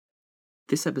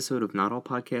This episode of Not All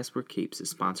Podcasts Were Capes is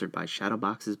sponsored by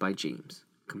Shadowboxes by James.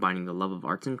 Combining the love of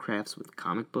arts and crafts with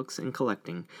comic books and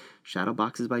collecting,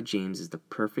 Shadowboxes by James is the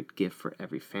perfect gift for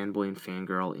every fanboy and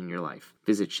fangirl in your life.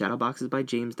 Visit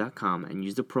shadowboxesbyjames.com and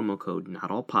use the promo code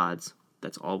NOTALLPODS,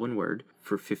 that's all one word,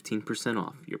 for 15%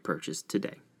 off your purchase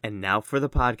today. And now for the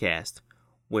podcast,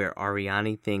 where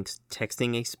Ariani thinks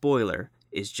texting a spoiler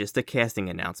is just a casting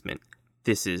announcement.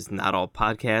 This is Not All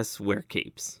Podcasts Wear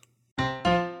Capes.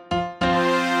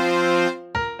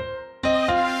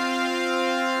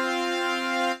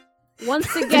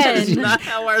 Once again, That is not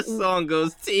how our song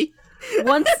goes, T.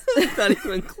 It's not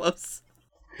even close.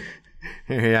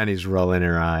 Ariani's rolling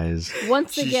her eyes.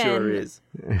 Once She again, sure is.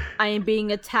 I am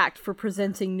being attacked for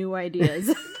presenting new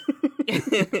ideas.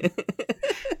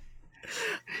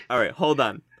 All right, hold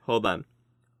on. We're going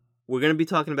to be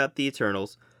talking about the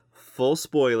Eternals. Full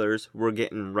spoilers. We're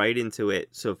getting right into it.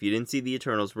 So if you didn't see the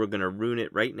Eternals, we're going to ruin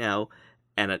it right now.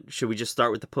 And should we just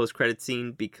start with the post-credit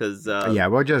scene? Because yeah,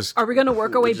 we'll just... Are we going to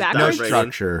work our way just backwards? No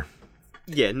structure.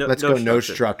 Yeah, Let's go no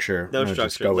structure. No We'll structure.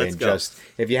 Just go Let's in. go. Just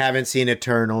if you haven't seen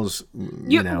Eternals,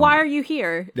 you know, Why are you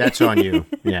here? that's on you.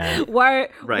 Yeah. Why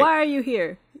Right. are you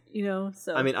here? You know,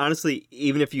 so I mean, honestly,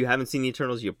 even if you haven't seen the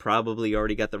Eternals, you probably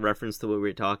already got the reference to what we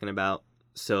were talking about.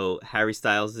 So Harry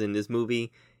Styles is in this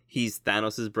movie. He's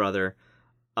Thanos' brother.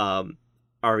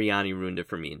 Ariani ruined it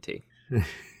for me and T.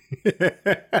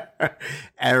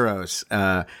 Eros.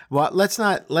 Well, let's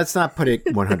not put it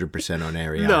 100% on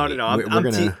Ariani.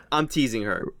 No. I'm teasing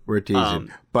her. We're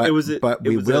teasing, but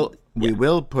we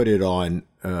will put it on.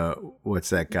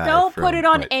 What's that guy? don't from, put it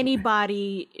on what-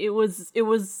 anybody. It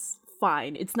was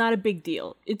fine. It's not a big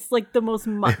deal. It's like the most.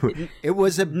 It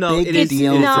was a No, big it is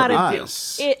deal not for a deal.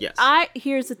 us. Yes.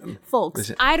 Here's the folks.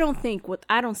 Listen. I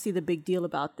don't see the big deal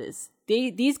about this.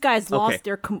 These guys lost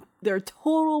their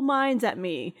total minds at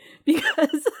me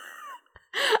because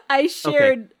I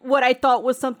shared what I thought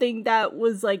was something that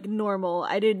was like normal.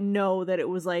 I didn't know that it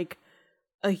was like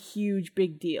a huge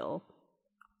big deal.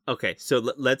 Okay, so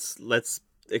let's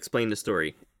explain the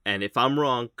story. And if I'm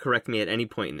wrong, correct me at any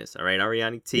point in this. All right,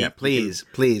 Ariani T. Yeah, please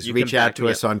you reach can out back to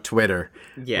me us up. on Twitter.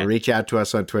 Yeah. Or reach out to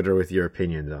us on Twitter with your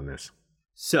opinions on this.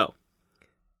 So,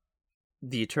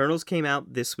 the Eternals came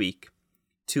out this week.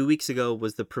 2 weeks ago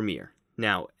was the premiere.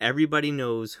 Now, everybody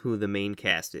knows who the main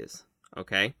cast is,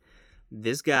 okay?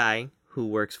 This guy who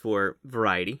works for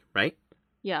Variety, right?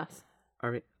 Yes. All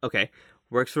right. Okay.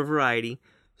 Works for Variety,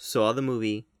 saw the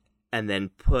movie, and then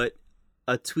put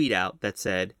a tweet out that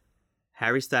said,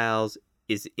 Harry Styles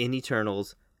is in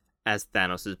Eternals as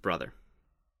Thanos' brother.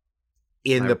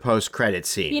 In the post-credit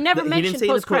scene. He never No, he didn't mentioned say in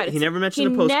the post credits. he never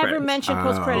mentioned the post-credits. He never mentioned Oh,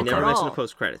 post He credits never at mentioned all. the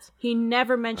post-credits. He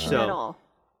never mentioned it So- at all.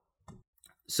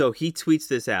 So he tweets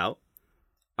this out.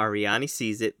 Ariani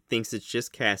sees it, thinks it's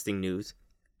just casting news,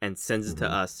 and sends it to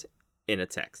us in a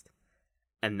text.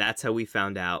 And that's how we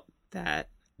found out that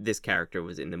this character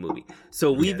was in the movie.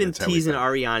 So we've been that's how we teasing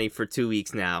found Ariani for 2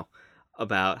 weeks now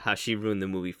about how she ruined the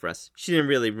movie for us. She didn't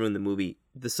really ruin the movie.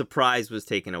 The surprise was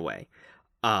taken away.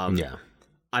 Yeah.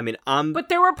 I mean, I'm But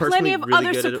there were plenty personally of really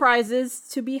other good at- surprises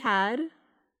to be had,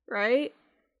 right?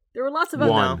 There were lots of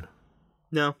other. One.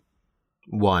 No.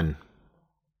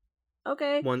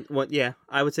 Okay. One, yeah,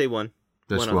 I would say one.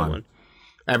 Just other one.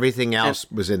 Everything else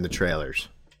was in the trailers.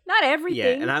 Not Yeah,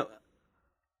 everything. and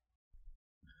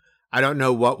I don't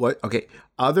know what okay,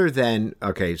 other than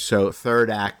so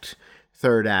third act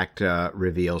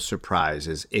reveal surprise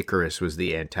is Icarus was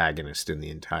the antagonist in the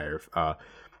entire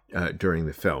during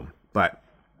the film. But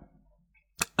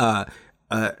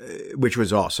which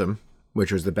was awesome,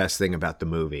 which was the best thing about the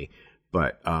movie.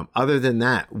 But other than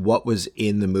that, what was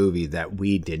in the movie that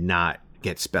we did not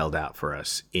get spelled out for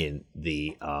us in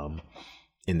the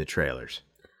trailers?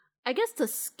 I guess the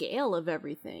scale of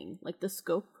everything, like the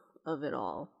scope of it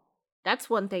all. That's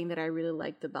one thing that I really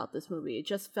liked about this movie. It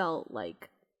just felt like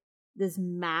this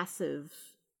massive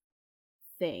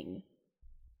thing.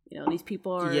 You know, these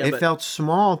people are... Yeah, It but- felt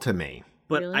small to me.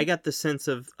 but Really? I got the sense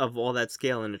of all that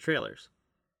scale in the trailers.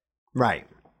 Right.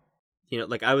 You know,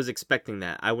 like I was expecting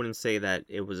that. I wouldn't say that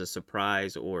it was a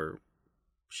surprise or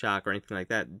shock or anything like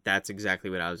that. That's exactly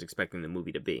what I was expecting the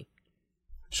movie to be.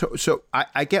 So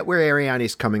I get where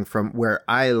Ariani's coming from. What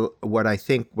I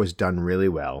think was done really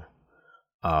well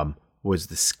was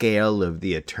the scale of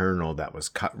the Eternal that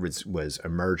was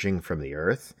emerging from the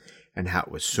Earth, and how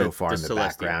it was so The- far the in the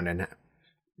Celestial. background. And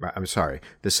I'm sorry,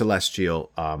 the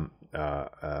Celestial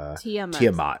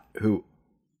Tiamat, who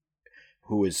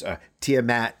is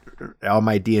Tiamat. All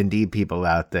my D&D people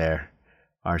out there,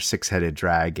 our 6-headed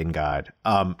dragon god.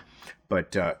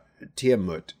 But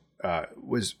Tiamat.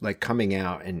 was like coming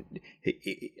out, and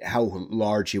how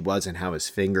large he was and how his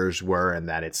fingers were, and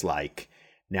that it's like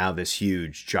now this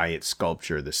huge giant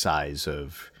sculpture the size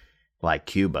of like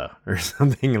Cuba or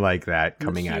something like that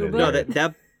coming out of there.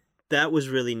 No, that was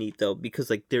really neat though, because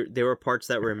like there were parts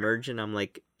that were emerging. I'm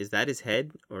like, is that his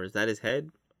head, or is that his head,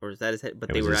 or is that his head?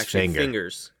 But they were actually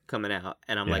fingers coming out,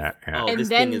 and I'm like, oh, and this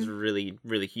thing is really,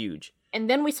 really huge. And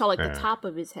then we saw like the top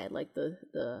of his head, like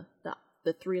the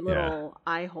 3 little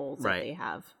eye holes that they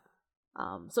have.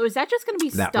 So is that just going to be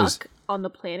stuck on the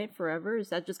planet forever? Is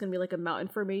that just going to be like a mountain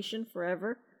formation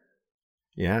forever?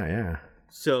 Yeah.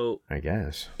 So I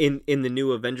guess in the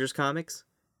new Avengers comics,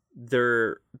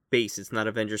 their base, it's not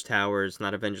Avengers Tower, it's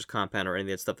not Avengers Compound or any of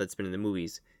that stuff that's been in the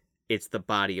movies. It's the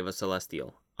body of a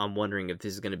Celestial. I'm wondering if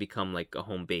this is going to become like a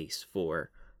home base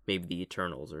for maybe the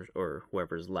Eternals or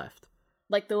whoever's left.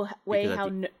 Like the way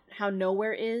how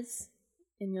Nowhere is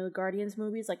in the Guardians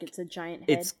movies, like it's a giant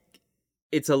head.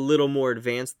 It's a little more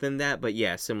advanced than that, but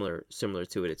yeah, similar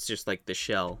to it. It's just like the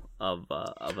shell of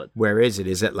a. Where is it?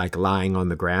 Is it like lying on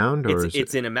the ground, or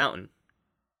it's in a mountain?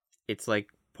 It's like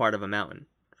part of a mountain.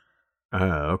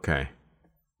 Oh, okay.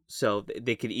 So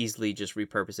they could easily just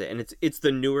repurpose it, and it's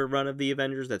the newer run of the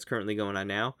Avengers that's currently going on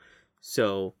now.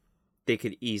 So they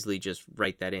could easily just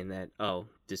write that in that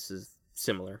this is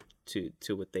similar to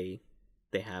what they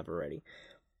have already.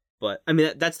 But I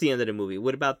mean that's the end of the movie.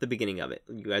 What about the beginning of it?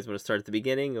 You guys want to start at the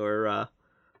beginning, or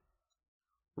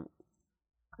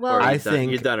well, I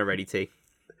think you're done already, T.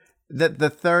 The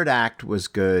third act was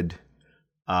good.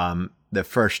 The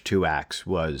first 2 acts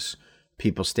was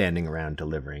people standing around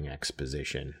delivering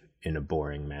exposition in a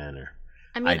boring manner.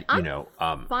 I mean,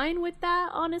 I'm fine with that,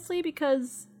 honestly,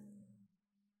 because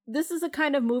this is a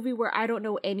kind of movie where I don't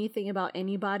know anything about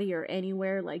anybody or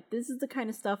anywhere. Like, this is the kind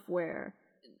of stuff where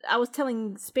I was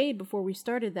telling Spade before we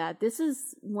started that this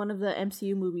is one of the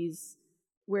MCU movies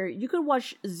where you could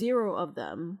watch 0 of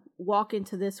them, walk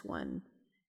into this one,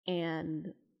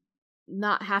 and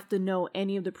not have to know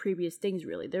any of the previous things,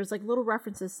 really. There's like little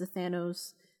references to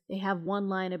Thanos. They have one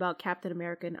line about Captain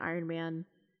America and Iron Man,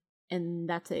 and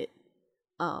that's it.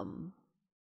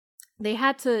 They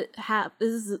had to have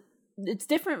it's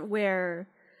different where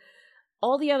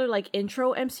all the other like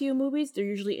intro MCU movies, they're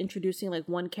usually introducing like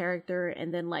one character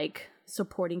and then like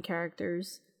supporting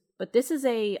characters. But this is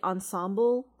a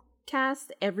ensemble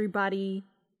cast. Everybody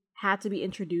had to be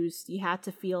introduced. You had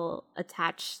to feel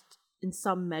attached in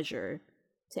some measure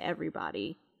to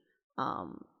everybody.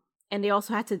 And they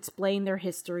also had to explain their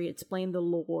history, explain the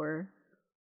lore,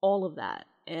 all of that.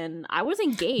 And I was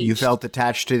engaged. You felt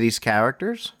attached to these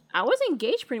characters? I was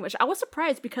engaged pretty much. I was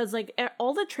surprised because like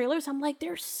all the trailers, I'm like,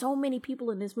 there's so many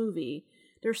people in this movie.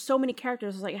 There's so many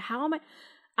characters. I was like, how am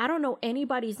I don't know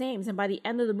anybody's names. And by the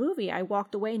end of the movie, I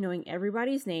walked away knowing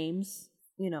everybody's names,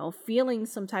 feeling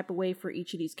some type of way for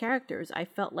each of these characters. I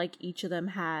felt like each of them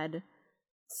had,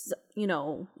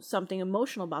 something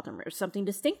emotional about them or something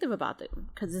distinctive about them.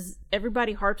 Because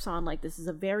everybody harps on like this is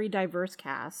a very diverse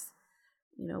cast.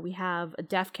 We have a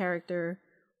deaf character.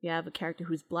 We have a character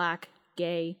who's black,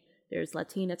 gay. There's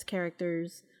Latinx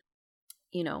characters.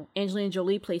 Angelina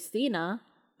Jolie plays Thena,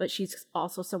 but she's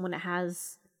also someone that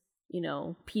has,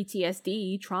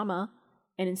 PTSD, trauma.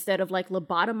 And instead of like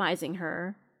lobotomizing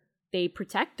her, they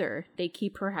protect her. They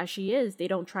keep her as she is. They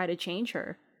don't try to change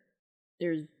her.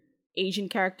 There's Asian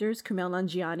characters, Kumail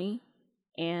Nanjiani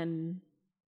and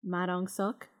Ma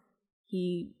Dong-seok.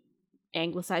 He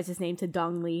anglicized his name to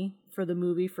Dong Lee for the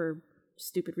movie for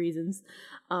stupid reasons.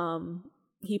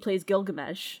 He plays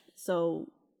Gilgamesh. So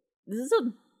this is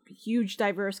a huge,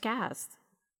 diverse cast.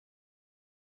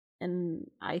 And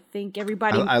I think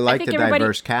everybody... I like the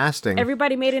diverse casting.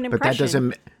 Everybody made an impression. But that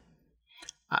doesn't...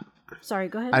 Sorry,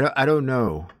 go ahead. I don't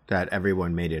know that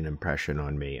everyone made an impression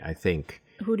on me. I think...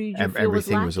 Who do you feel was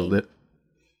lacking?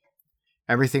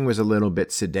 Everything was a little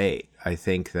bit sedate. I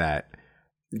think that...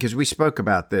 Because we spoke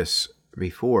about this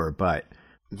before, but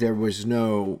there was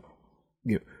no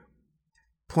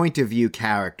point of view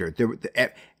character.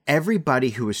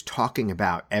 Everybody who was talking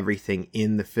about everything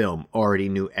in the film already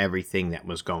knew everything that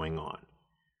was going on.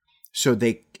 So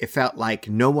it felt like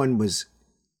there was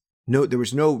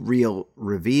no real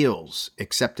reveals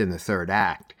except in the third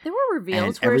act. There were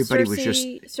reveals where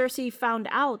Cersei found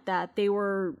out that they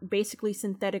were basically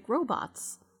synthetic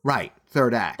robots. Right,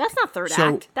 third act. That's not third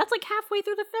act. That's like halfway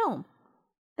through the film.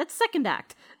 That's second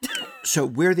act. So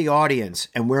we're the audience,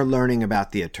 and we're learning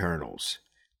about the Eternals.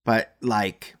 But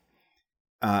like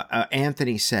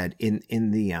Anthony said, in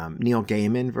the Neil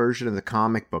Gaiman version of the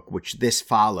comic book, which this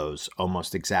follows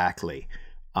almost exactly,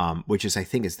 which is I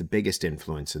think is the biggest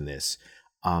influence in this,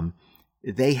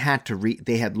 they had to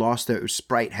they had lost their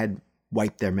Sprite had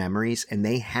wiped their memories, and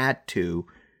they had to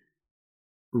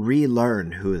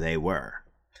relearn who they were.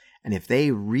 And if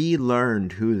they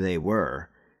relearned who they were,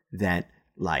 then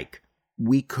like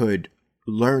we could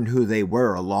learn who they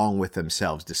were along with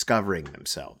themselves, discovering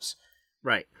themselves.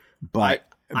 Right. But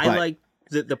I like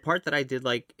the part that I did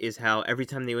like is how every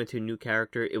time they went to a new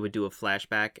character, it would do a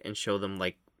flashback and show them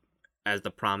like as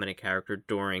the prominent character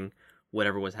during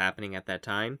whatever was happening at that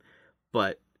time.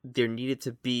 But there needed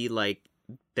to be like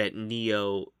that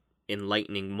Neo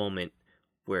enlightening moment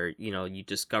where, you know, you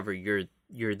discover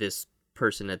you're this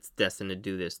person that's destined to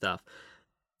do this stuff.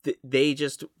 They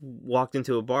just walked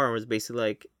into a bar and was basically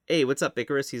like, hey, what's up,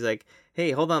 Icarus? He's like,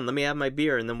 hey, hold on, let me have my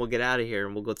beer and then we'll get out of here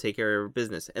and we'll go take care of our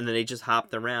business. And then they just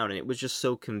hopped around and it was just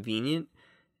so convenient.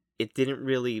 It didn't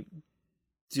really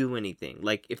do anything.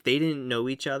 Like, if they didn't know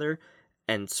each other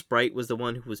and Sprite was the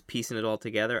one who was piecing it all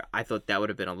together, I thought that would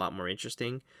have been a lot more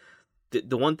interesting.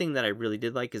 The one thing that I really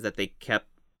did like is that they kept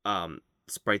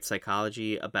Sprite's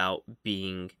psychology about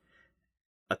being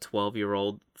a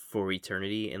 12-year-old for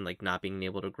eternity and like not being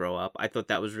able to grow up. I thought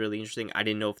that was really interesting. I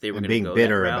didn't know if they were going to go being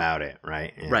bitter that route. about it,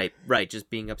 right? Yeah. Right. Just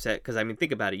being upset because I mean,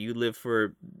 think about it. You live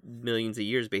for millions of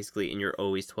years basically, and you're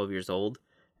always 12 years old.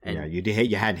 And yeah,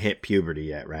 you hadn't hit puberty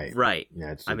yet, right? Right.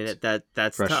 Yeah, I mean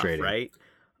that's frustrating, tough, right?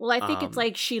 Well, I think it's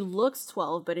like she looks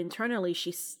 12, but internally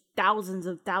she's thousands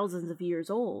of years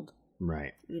old.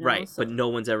 Right. You know? Right. So, but no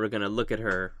one's ever going to look at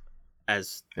her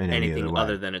as anything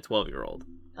other than a 12-year-old.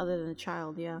 Other than a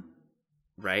child, yeah.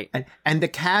 Right. And the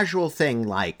casual thing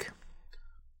like,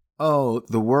 oh,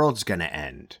 the world's going to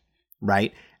end,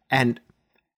 right? And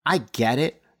I get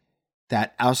it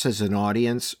that us as an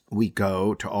audience, we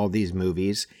go to all these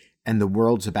movies and the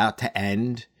world's about to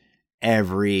end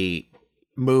every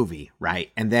movie,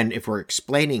 right? And then if we're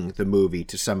explaining the movie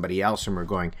to somebody else and we're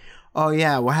going, oh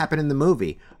yeah, what happened in the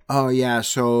movie? Oh yeah,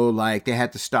 so like they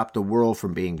had to stop the world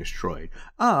from being destroyed.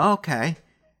 Oh, okay.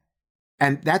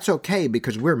 And that's okay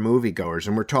because we're moviegoers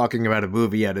and we're talking about a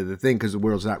movie out of the thing because the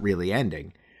world's not really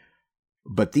ending.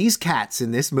 But these cats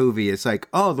in this movie, it's like,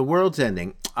 oh, the world's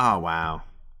ending. Oh, wow.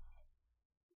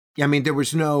 I mean, there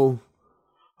was no,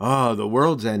 oh, the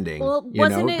world's ending. Well,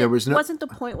 there was no. Wasn't the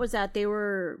point was that they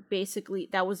were basically,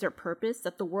 that was their purpose,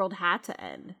 that the world had to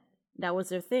end. That was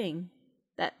their thing.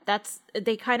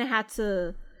 They kind of had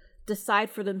to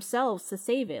decide for themselves to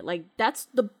save it. Like, that's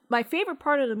my favorite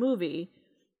part of the movie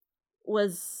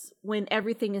was when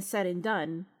everything is said and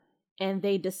done and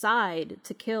they decide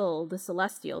to kill the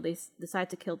Celestial. They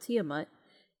decide to kill Tiamat,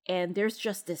 and there's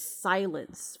just this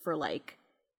silence for like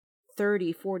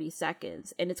 30-40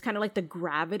 seconds, and it's kind of like the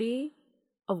gravity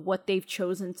of what they've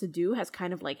chosen to do has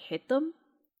kind of like hit them.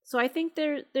 So I think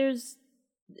there's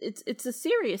it's a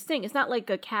serious thing. It's not like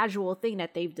a casual thing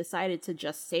that they've decided to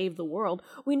just save the world.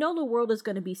 We know the world is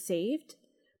going to be saved,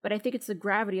 but I think it's the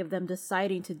gravity of them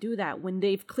deciding to do that when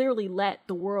they've clearly let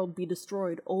the world be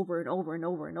destroyed over and over and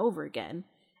over and over again.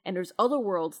 And there's other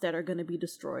worlds that are going to be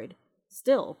destroyed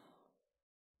still.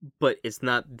 But it's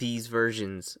not these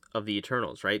versions of the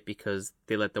Eternals, right? Because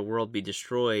they let the world be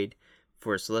destroyed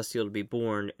for a Celestial to be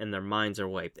born and their minds are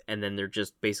wiped. And then they're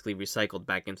just basically recycled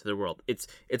back into the world. It's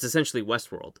essentially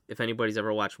Westworld. If anybody's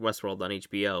ever watched Westworld on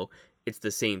HBO, it's the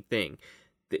same thing.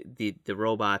 The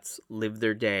robots live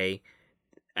their day.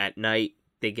 At night,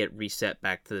 they get reset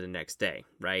back to the next day,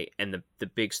 right? And the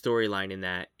big storyline in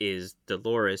that is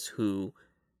Dolores, who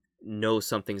knows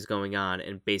something's going on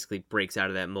and basically breaks out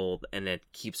of that mold and then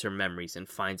keeps her memories and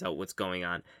finds out what's going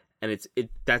on. And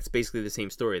that's basically the same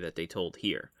story that they told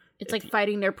here. It's like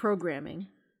fighting their programming.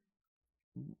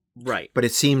 Right. But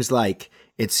it seems like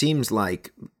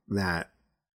that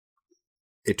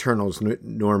Eternals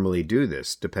normally do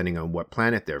this, depending on what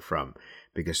planet they're from.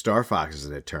 Because Star Fox is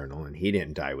an Eternal, and he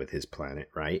didn't die with his planet,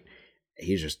 right?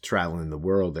 He's just traveling the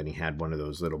world, and he had one of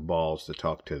those little balls to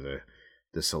talk to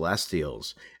the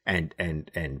Celestials. And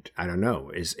I don't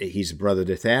know, he's a brother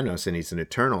to Thanos, and he's an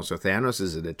Eternal. So Thanos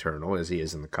is an Eternal, as he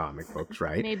is in the comic books,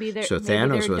 right?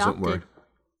 Thanos wasn't worth.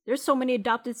 There's so many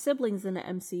adopted siblings in the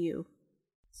MCU,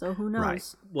 so who knows?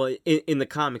 Right. Well, in the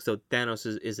comics, though, Thanos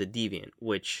is a deviant,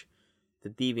 which the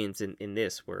deviants in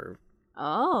this were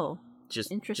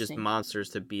just monsters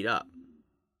to beat up.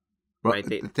 Well, right?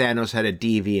 Thanos had a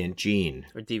deviant gene.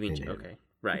 Or deviant gene, okay.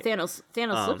 Right. Thanos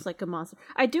looks like a monster.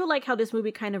 I do like how this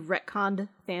movie kind of retconned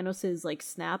Thanos' like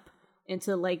snap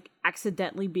into like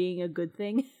accidentally being a good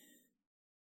thing.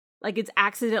 Like, it's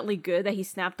accidentally good that he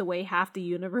snapped away half the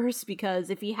universe,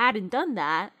 because if he hadn't done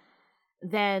that,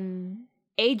 then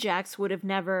Ajax would have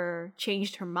never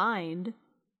changed her mind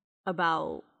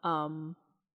about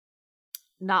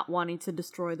not wanting to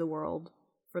destroy the world.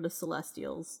 for the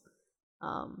Celestials,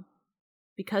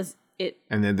 because it.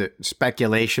 And then the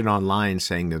speculation online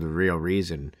saying that the real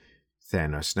reason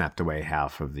Thanos snapped away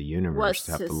half of the universe,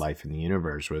 half the life in the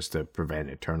universe, was to prevent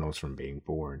Eternals from being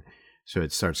born. So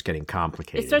it starts getting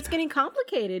complicated. It starts getting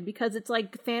complicated because it's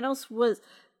like Thanos was.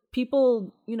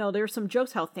 People, there were some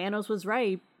jokes how Thanos was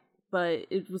right, but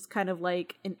it was kind of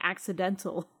like an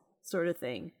accidental sort of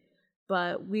thing.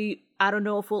 But I don't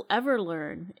know if we'll ever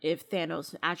learn if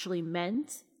Thanos actually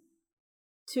meant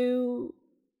to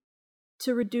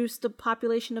reduce the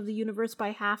population of the universe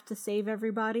by half to save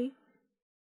everybody,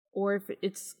 or if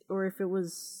it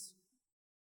was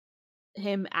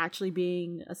him actually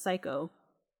being a psycho.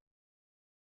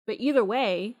 But either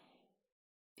way,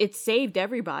 it saved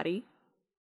everybody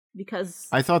because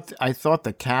I thought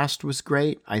the cast was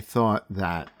great. I thought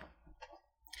that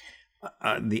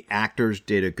the actors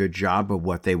did a good job of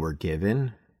what they were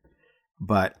given,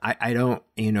 but I don't,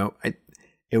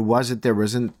 there wasn't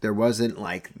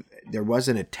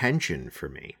a tension for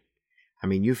me. I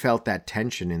mean, you felt that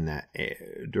tension in that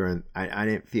during. I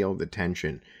didn't feel the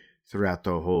tension throughout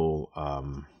the whole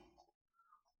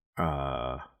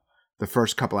the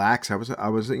first couple of acts. I was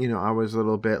a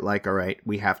little bit like, all right,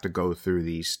 we have to go through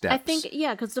these steps. I think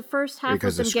because the first half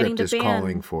was them getting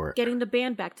the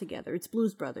band back together. It's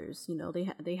Blues Brothers.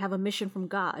 They have a mission from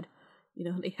God.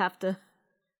 They have to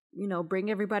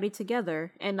bring everybody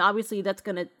together, and obviously it's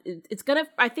gonna.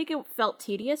 I think it felt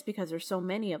tedious because there's so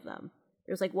many of them.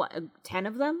 There's like 10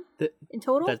 of them in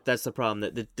total. That's the problem.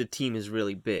 That the team is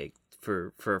really big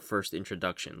for a first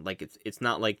introduction. Like it's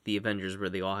not like the Avengers where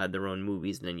they all had their own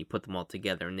movies and then you put them all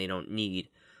together and they don't need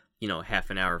half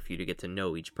an hour for you to get to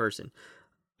know each person.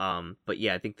 But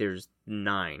yeah, I think there's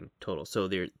 9 total. So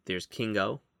there's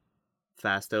Kingo,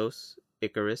 Phastos,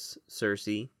 Icarus,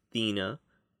 Cersei, Thena,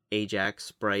 Ajax,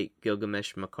 Sprite,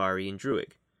 Gilgamesh, Makari, and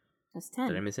Druig. That's 10.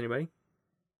 Did I miss anybody?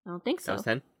 I don't think so. That was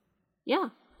 10? Yeah.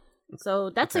 So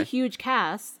that's a huge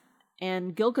cast,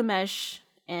 and Gilgamesh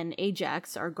and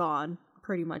Ajax are gone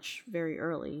pretty much very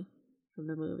early from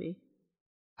the movie.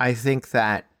 I think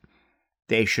that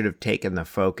they should have taken the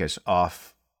focus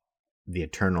off the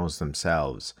Eternals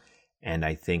themselves, and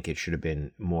I think it should have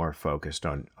been more focused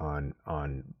on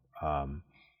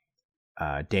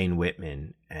Dane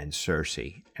Whitman and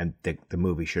Cersei, and the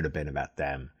movie should have been about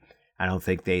them. I don't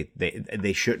think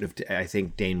they shouldn't have. I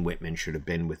think Dane Whitman should have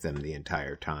been with them the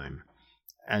entire time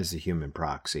as the human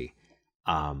proxy.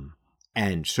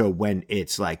 And so when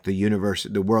it's like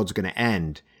the world's going to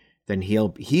end, then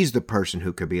he's the person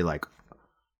who could be like,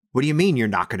 "What do you mean you're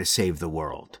not going to save the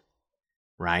world?"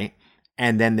 Right?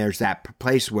 And then there's that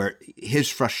place where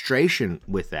his frustration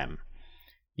with them,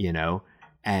 and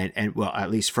well,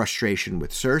 at least frustration with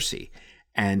Cersei,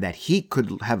 and that he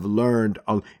could have learned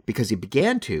because he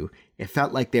began to. It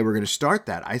felt like they were going to start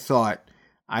that. I thought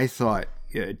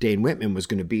Dane Whitman was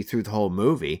going to be through the whole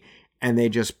movie, and they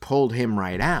just pulled him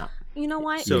right out. You know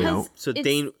why? So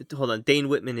Dane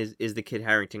Whitman is the Kit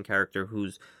Harington character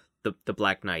who's the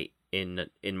Black Knight in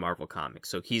Marvel Comics.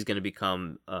 So he's going to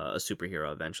become a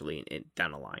superhero eventually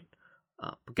down the line.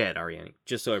 But go ahead, Ariane,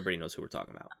 just so everybody knows who we're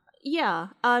talking about. Yeah,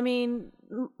 I mean,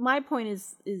 my point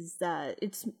is that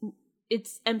it's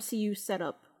MCU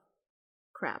setup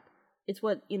crap. It's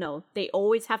what, they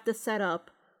always have to set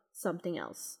up something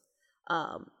else.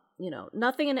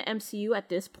 Nothing in the MCU at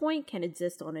this point can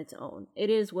exist on its own. It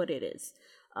is what it is.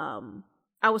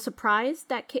 I was surprised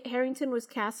that Kit Harington was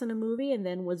cast in a movie and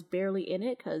then was barely in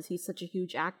it because he's such a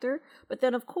huge actor. But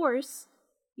then, of course,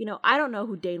 I don't know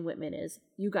who Dane Whitman is.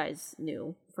 You guys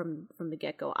knew from the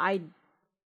get-go. I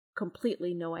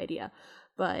completely no idea.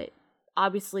 But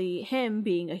obviously, him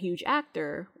being a huge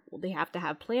actor, they have to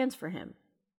have plans for him.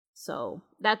 So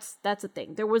that's a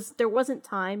thing. There wasn't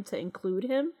time to include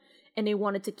him, and they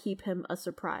wanted to keep him a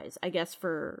surprise, I guess,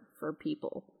 for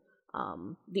people.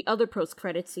 The other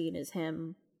post-credit scene is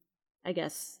him, I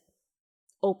guess,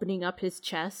 opening up his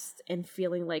chest and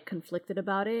feeling like conflicted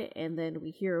about it, and then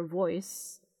we hear a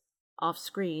voice off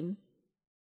screen.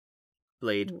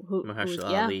 Blade,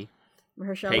 Mahershala Ali.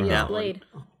 Mahershala Ali, Blade.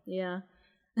 Yeah.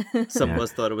 Some of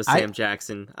us thought it was Sam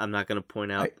Jackson. I'm not going to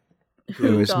point out. It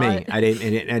was me. I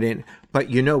didn't. But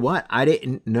you know what? I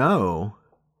didn't know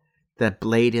that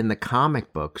Blade in the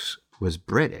comic books was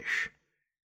British.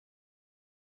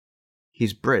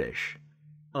 He's British.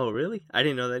 Oh, really? I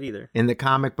didn't know that either. In the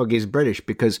comic book, he's British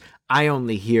because I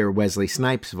only hear Wesley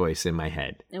Snipes' voice in my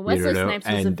head. And Wesley Snipes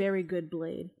was a very good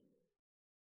Blade.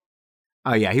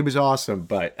 Oh, yeah, he was awesome.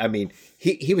 But, I mean,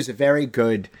 he was a very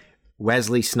good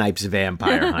Wesley Snipes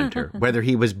vampire hunter. Whether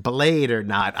he was Blade or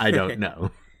not, I don't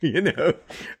know.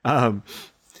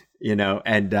 You know,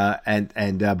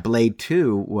 and Blade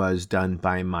 2 was done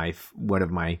by one of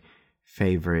my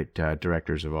favorite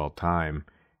directors of all time,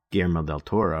 Guillermo del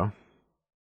Toro.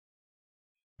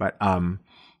 But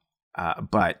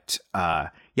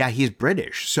yeah, he's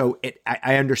British, so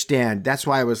I understand. That's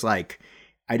why I was like,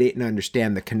 I didn't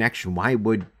understand the connection. Why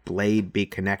would Blade be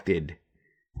connected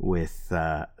with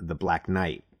the Black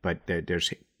Knight? But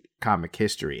there's comic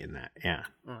history in that. Yeah.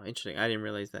 Oh, interesting. I didn't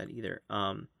realize that either.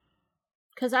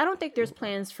 Because I don't think there's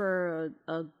plans for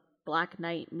a Black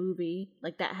Knight movie.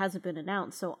 Like, that hasn't been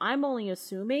announced. So I'm only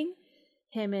assuming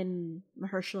him and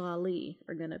Mahershala Ali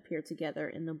are going to appear together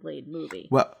in the Blade movie.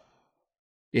 Well,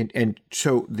 and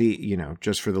so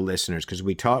just for the listeners, because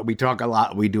we talk a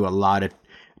lot, we do a lot of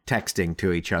texting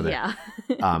to each other.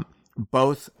 Yeah.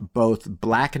 Both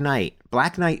Black Knight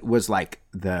was like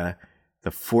the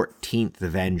 14th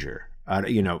Avenger.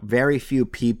 Very few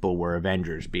people were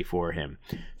Avengers before him.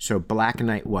 So Black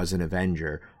Knight was an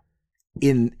Avenger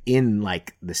in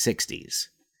like the 60s,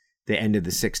 the end of the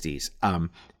 60s.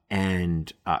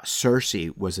 And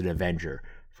Cersei was an Avenger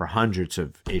for hundreds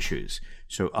of issues.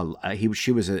 So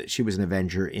she was an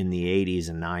Avenger in the 80s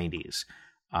and 90s.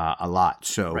 A lot.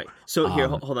 So right. So here,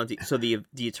 hold on. So the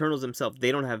Eternals themselves,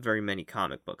 they don't have very many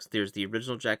comic books. There's the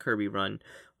original Jack Kirby run,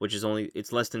 which is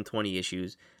it's less than 20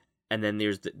 issues. And then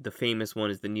there's the famous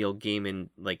one is the Neil Gaiman,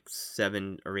 like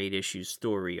 7 or 8 issues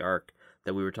story arc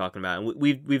that we were talking about. And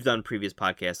we've done previous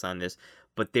podcasts on this,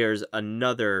 but there's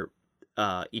another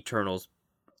Eternals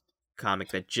comic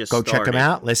that just started. Check them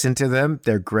out. Listen to them.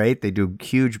 They're great. They do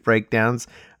huge breakdowns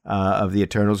of the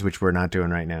Eternals, which we're not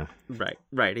doing right now.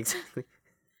 Right, exactly.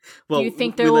 Well, do you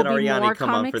think there will be Ariani more come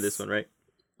comics on for this one, right?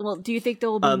 Well, do you think there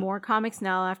will be more comics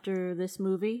now after this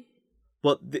movie?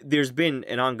 Well, there's been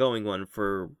an ongoing one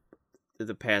for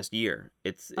the past year.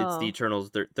 It's the Eternals.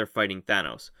 They're fighting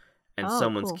Thanos, and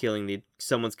someone's killing the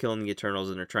Eternals,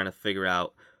 and they're trying to figure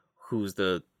out who's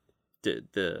the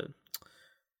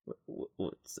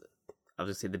what's I was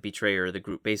gonna say the betrayer of the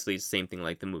group. Basically, it's the same thing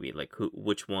like the movie. Like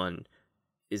which one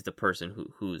is the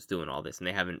person who's doing all this, and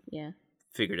they haven't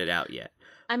figured it out yet.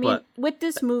 I mean, with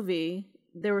this movie,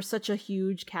 there was such a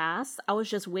huge cast. I was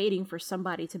just waiting for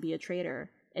somebody to be a traitor,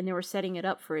 and they were setting it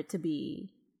up for it to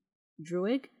be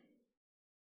Druig.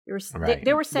 They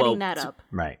were setting that up.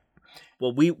 Right.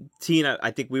 Well, Tina,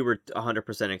 I think we were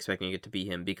 100% expecting it to be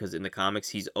him because in the comics,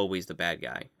 he's always the bad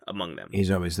guy among them.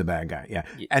 He's always the bad guy, yeah.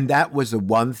 And that was the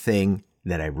one thing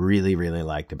that I really, really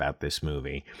liked about this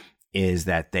movie is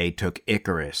that they took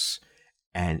Icarus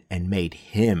and made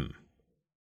him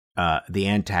the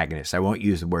antagonist. I won't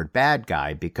use the word bad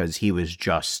guy because he was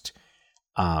just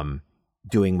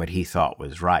doing what he thought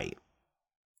was right.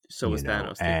 So was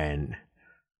Thanos. And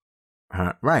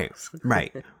right.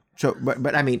 So,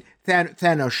 but I mean,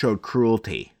 Thanos showed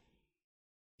cruelty,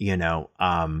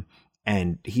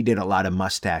 and he did a lot of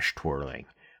mustache twirling.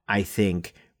 I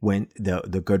think when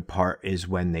the good part is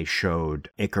when they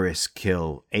showed Icarus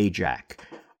kill Ajax.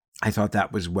 I thought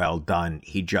that was well done.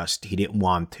 He didn't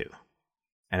want to.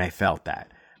 And I felt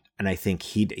that. And I think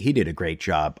he did a great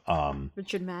job.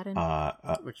 Richard Madden.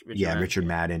 Richard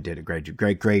Madden did a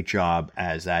great job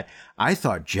as that. I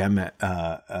thought Gemma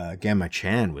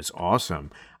Chan was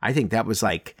awesome. I think that was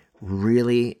like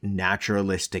really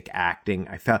naturalistic acting.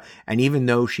 I felt, and even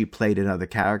though she played another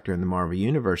character in the Marvel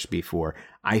Universe before,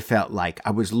 I felt like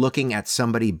I was looking at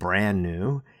somebody brand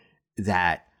new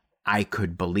that I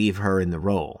could believe her in the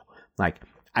role. Like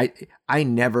I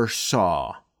never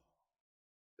saw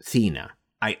Thena.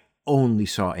 I only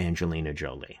saw Angelina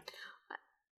Jolie.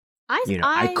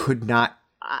 I could not.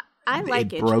 I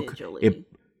like Angelina Jolie.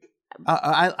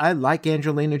 I like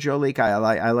Angelina Jolie.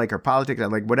 I like her politics. I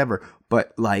like whatever.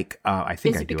 But like, I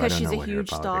think I do. Because I don't she's know a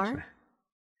huge star.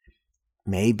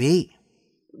 Maybe.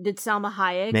 Did Salma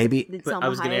Hayek? Maybe. I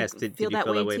was going to ask. Did you feel that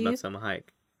way about Salma Hayek?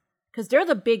 Because they're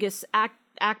the biggest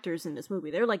actors in this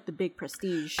movie. They're like the big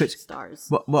prestige stars.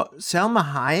 Well,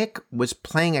 Salma Hayek was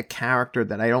playing a character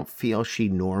that I don't feel she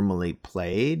normally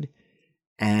played,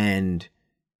 and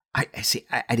I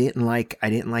didn't like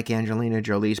Angelina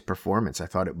Jolie's performance. I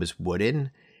thought it was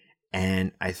wooden,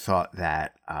 and I thought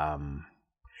that and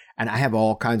I have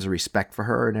all kinds of respect for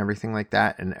her and everything like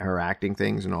that, and her acting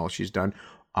things and all she's done.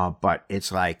 But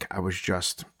it's like I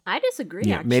disagree.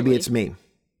 Actually. Maybe it's me.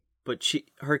 But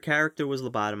her character was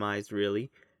lobotomized, really,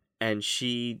 and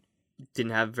she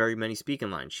didn't have very many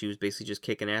speaking lines. She was basically just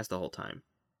kicking ass the whole time.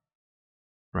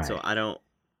 Right. So I don't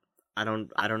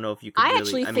know if you could. I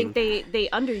actually think they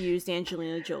underused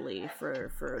Angelina Jolie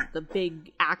for the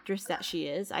big actress that she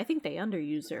is. I think they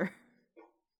underuse her.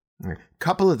 A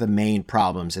couple of the main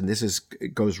problems, and this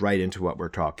goes right into what we're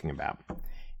talking about.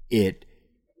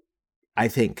 I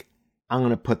think I'm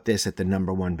going to put this at the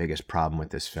number one biggest problem with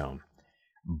this film.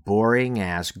 Boring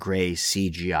ass gray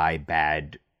CGI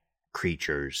bad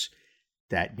creatures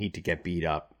that need to get beat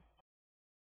up.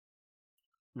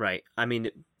 Right. I mean,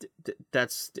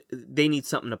 they need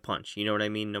something to punch. You know what I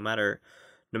mean? No matter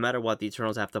what, the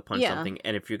Eternals have to punch something.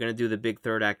 And if you're going to do the big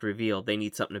third act reveal, they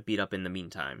need something to beat up in the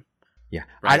meantime. Yeah.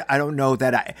 Right? I don't know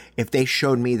that if they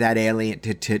showed me that alien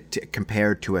to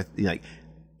compared to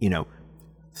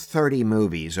 30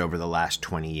 movies over the last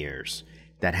 20 years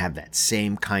that have that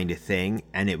same kind of thing,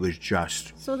 and it was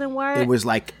just... So then why... It was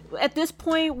like... At this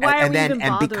point, why are we even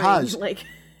bothering?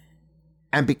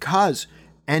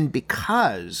 And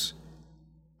because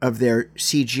of their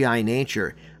CGI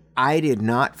nature, I did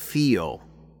not feel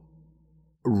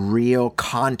real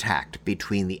contact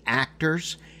between the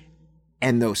actors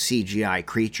and those CGI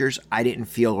creatures. I didn't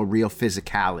feel a real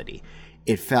physicality.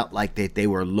 It felt like that they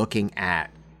were looking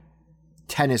at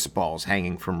tennis balls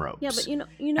hanging from ropes. Yeah, but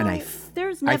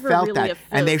there's never really a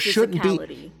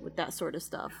physicality with that sort of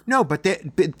stuff. No, but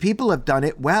people have done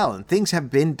it well, and things have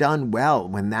been done well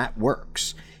when that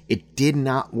works. It did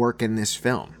not work in this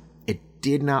film. It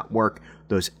did not work.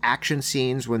 Those action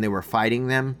scenes when they were fighting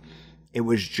them, it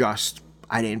was just,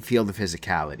 I didn't feel the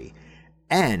physicality.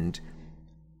 And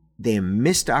they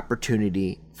missed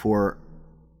opportunity for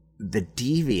the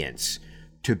deviants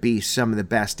to be some of the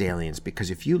best aliens,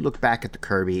 because if you look back at the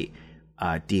Kirby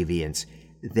deviants,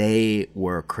 they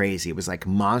were crazy. It was like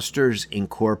Monsters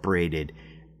Incorporated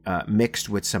mixed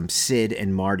with some Sid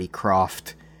and Marty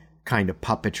Krofft kind of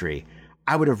puppetry.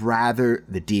 I would have rather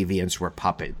the deviants were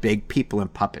big people in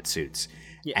puppet suits.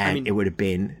 Yeah, and it would have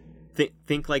been...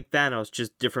 Think like Thanos,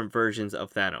 just different versions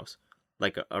of Thanos.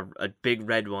 Like a big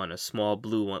red one, a small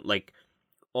blue one, like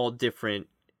all different,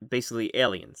 basically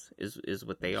aliens is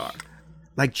what they are.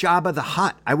 Like Jabba the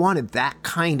Hutt. I wanted that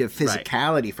kind of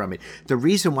physicality from it. The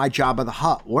reason why Jabba the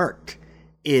Hutt worked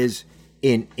is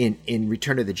in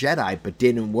Return of the Jedi, but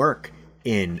didn't work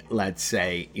in, let's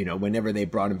say, whenever they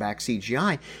brought him back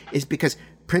CGI, is because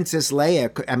Princess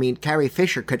Leia, Carrie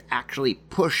Fisher could actually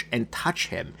push and touch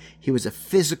him. He was a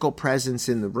physical presence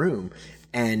in the room,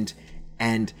 and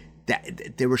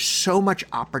that there was so much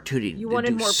opportunity. You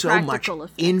wanted more so much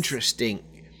effects. Interesting,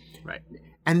 right?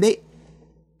 And they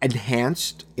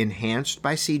enhanced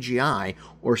by CGI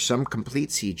or some complete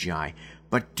CGI,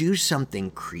 but do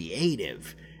something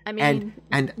creative. And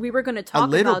we were going to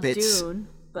talk about Dune.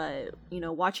 But,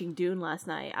 watching Dune last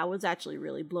night, I was actually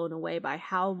really blown away by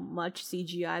how much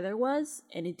CGI there was,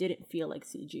 and it didn't feel like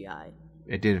CGI.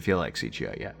 It didn't feel like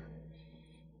CGI yet.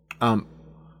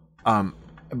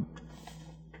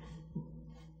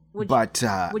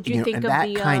 Would you think of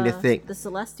that kind of thing? The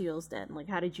Celestials then? Like,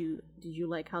 how did you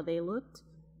like how they looked?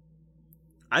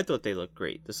 I thought they looked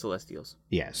great, the Celestials.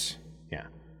 Yes, yeah.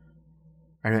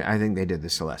 I think they did the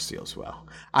Celestials well.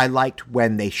 I liked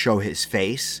when they show his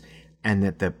face, and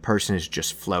that the person is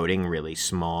just floating really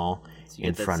small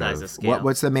in front of what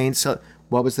was the main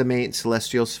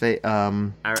Celestial's face?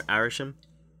 Arishem.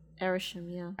 Arishem,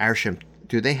 yeah. Arishem.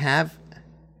 Do they have?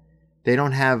 They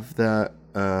don't have the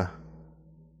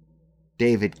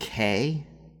David Kaye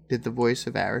did the voice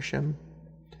of Arishem.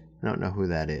 I don't know who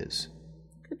that is.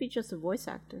 Could be just a voice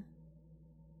actor.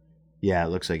 Yeah, it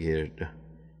looks like he's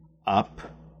up.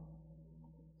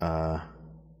 Yeah,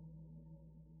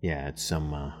 it's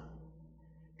some.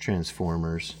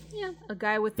 Transformers. Yeah, a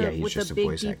guy with a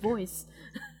big deep voice.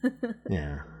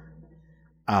 Yeah.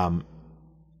 I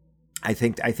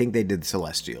think they did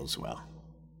Celestials well.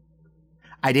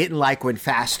 I didn't like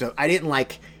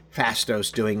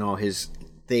Fastos doing all his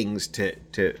things to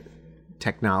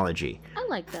technology. I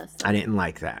like that stuff. I didn't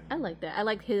like that. I like that. I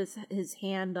like his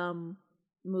hand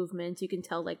movements. You can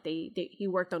tell like he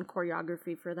worked on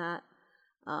choreography for that.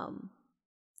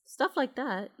 Stuff like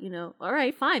that, all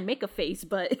right, fine, make a face,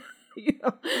 but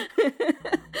that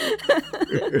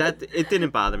it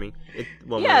didn't bother me.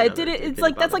 It didn't. It's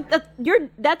like that's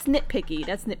nitpicky.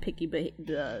 That's nitpicky, but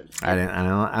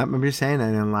I'm just saying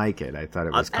I didn't like it. I thought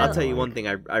it was. I'll tell you one thing.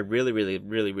 I really, really,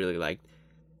 really, really liked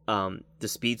the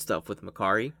speed stuff with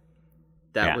Makari.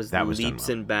 That was leaps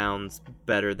and bounds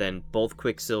better than both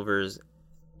Quicksilver's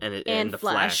and the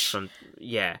Flash from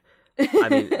I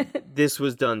mean, this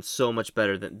was done so much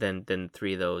better than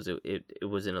three of those. It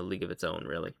was in a league of its own,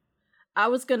 really. I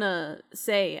was gonna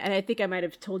say, and I think I might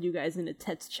have told you guys in a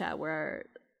text chat, where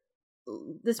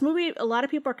this movie, a lot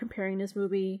of people are comparing this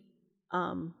movie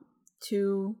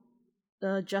to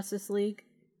the Justice League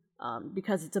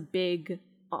because it's a big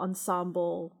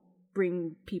ensemble,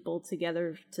 bring people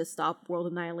together to stop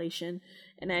world annihilation.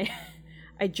 And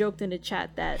I joked in the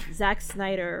chat that Zack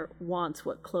Snyder wants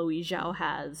what Chloe Zhao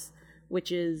has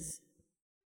which is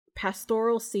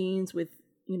pastoral scenes with,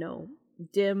 you know,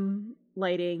 dim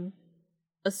lighting,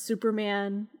 a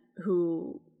Superman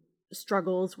who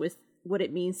struggles with what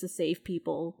it means to save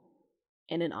people,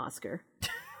 and an Oscar.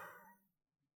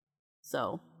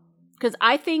 So, because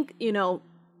I think, you know,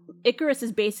 Icarus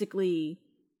is basically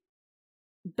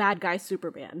bad guy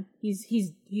Superman.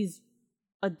 He's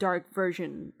a dark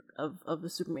version of the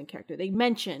Superman character. They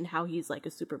mention how he's like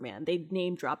a Superman. They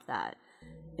name drop that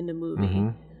in the movie.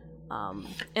 Mm-hmm.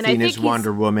 And Thena's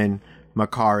Wonder Woman,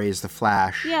 Makari is the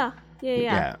Flash. Yeah.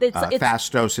 It's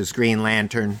Fastos is Green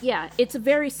Lantern. Yeah, it's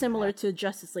very similar to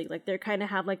Justice League. Like, they kind of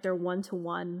have like their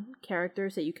one-to-one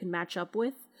characters that you can match up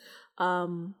with.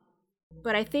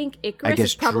 But I think Icarus. I guess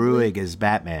is probably, Druig is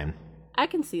Batman. I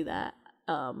can see that.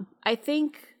 I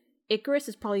think Icarus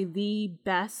is probably the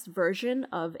best version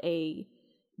of a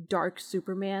dark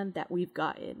Superman that we've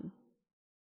gotten.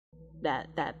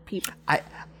 That people.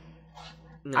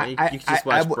 You can just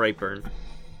watch Brightburn.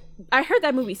 I heard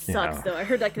that movie sucks though. I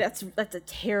heard like that's a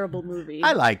terrible movie.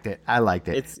 I liked it.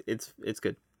 It's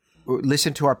good.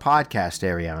 Listen to our podcast,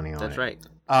 Ariani. That's right.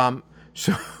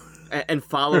 So and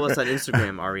follow us on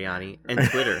Instagram, Ariani, and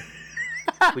Twitter.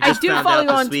 We I just do found follow out you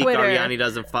this on week Twitter.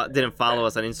 Ariani didn't follow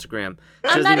us on Instagram. She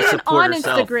I'm doesn't not even support on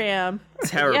herself. Instagram.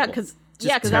 Terrible. Yeah, because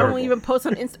I terrible. don't even post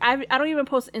on I don't even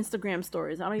post Instagram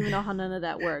stories. I don't even know how none of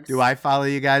that works. do I follow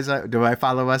you guys? Do I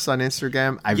follow us on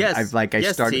Instagram? Yes.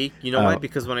 Started. T. You know why?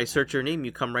 Because when I search your name,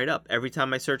 you come right up. Every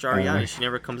time I search Ariani, she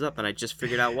never comes up, and I just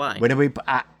figured out why.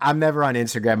 I'm never on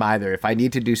Instagram either. If I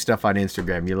need to do stuff on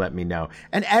Instagram, you let me know.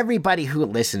 And everybody who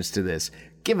listens to this,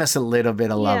 give us a little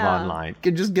bit of love online.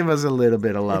 Just give us a little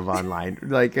bit of love online.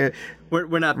 Like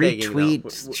we're not begging.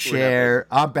 Retweet, share.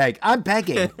 I'm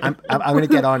begging. I'm going to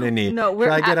get on a knee. No, Should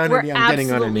I get on a knee? I'm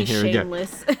getting on a knee. Here we go.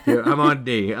 Shameless. Here, I'm on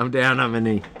knee. I'm down on my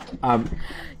knee.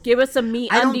 Give us a Me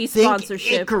Undies sponsorship.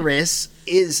 I don't think Icarus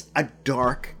is a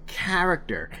dark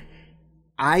character.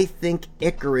 I think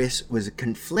Icarus was a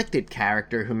conflicted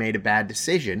character who made a bad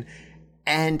decision,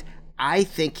 and I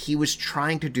think he was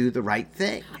trying to do the right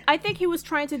thing. I think he was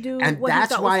trying to do and what he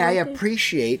that's thought why was the I right thing.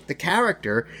 appreciate the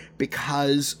character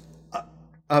because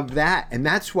of that. And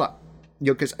that's what,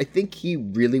 because I think he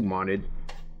really wanted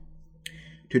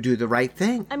to do the right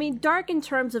thing. I mean, dark in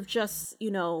terms of just,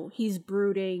 he's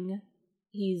brooding.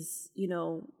 He's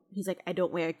like, I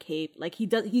don't wear a cape. Like, he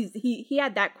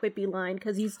had that quippy line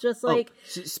because he's just like.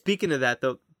 Speaking of that,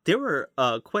 though, there were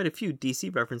quite a few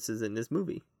DC references in this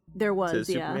movie. There was,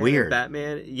 Superman, weird.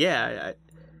 Batman, yeah.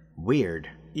 Weird.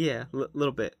 Yeah, a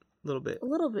little bit. A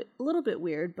little bit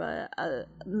weird, but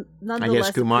nonetheless. I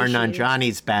guess Kumar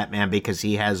Nanjiani's Batman because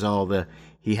he has the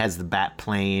bat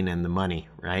plane and the money,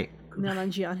 right? Kumar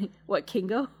Nanjiani, what,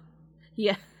 Kingo?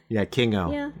 Yeah. Yeah,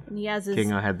 Kingo. Yeah, and he has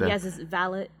his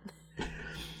valet.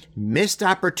 Missed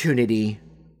opportunity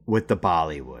with the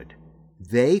Bollywood.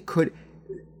 They could.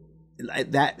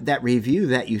 That review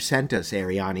that you sent us,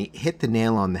 Ariani, hit the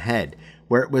nail on the head,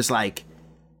 where it was like,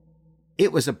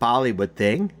 it was a Bollywood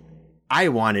thing. I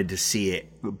wanted to see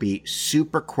it be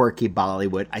super quirky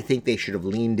Bollywood. I think they should have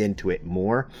leaned into it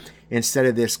more instead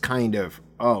of this kind of,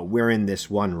 we're in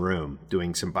this one room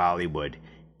doing some Bollywood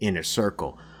in a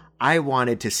circle. I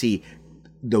wanted to see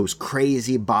those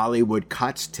crazy Bollywood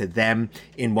cuts to them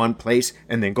in one place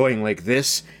and then going like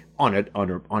this on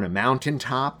a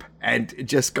mountaintop, and it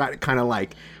just got kind of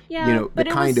like, but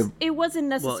it wasn't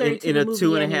necessary in a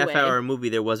 2.5 hour movie.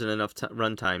 There wasn't enough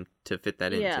runtime to fit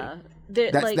that into. Yeah,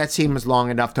 that seems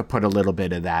long enough to put a little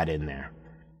bit of that in there.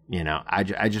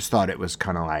 I just thought it was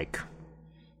kind of like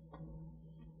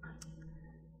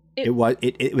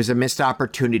it was a missed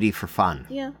opportunity for fun.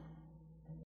 Yeah.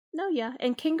 No, yeah,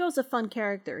 and Kingo's a fun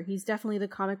character. He's definitely the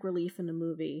comic relief in the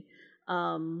movie.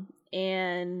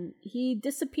 And he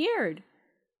disappeared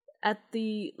at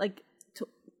the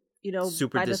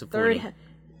super by disappointing. The third.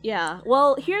 Yeah.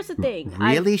 Well, here's the thing.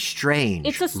 Really strange.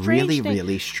 It's a strange thing.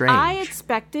 Really strange. I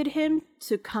expected him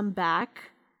to come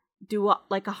back, do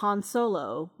like a Han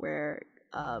Solo, where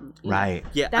right.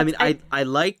 Yeah, I mean, I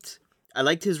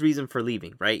liked his reason for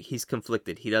leaving. Right, he's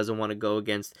conflicted. He doesn't want to go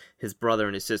against his brother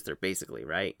and his sister, basically.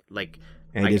 Right, like.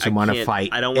 And he doesn't want to fight.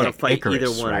 I don't want to fight Icarus,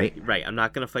 either one. Right? Right. I'm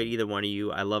not going to fight either one of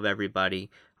you. I love everybody.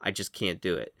 I just can't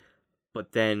do it.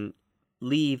 But then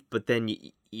leave. But then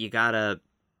you gotta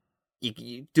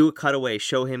you do a cutaway.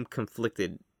 Show him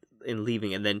conflicted in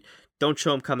leaving, and then don't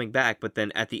show him coming back. But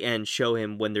then at the end, show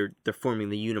him when they're forming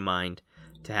the Unimind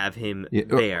to have him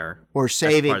there. Or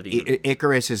saving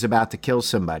Icarus is about to kill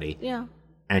somebody. Yeah.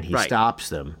 And he stops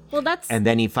them. Well, and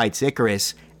then he fights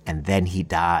Icarus, and then he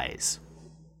dies.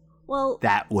 Well,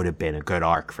 that would have been a good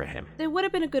arc for him. It would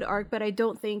have been a good arc, but I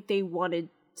don't think they wanted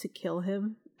kill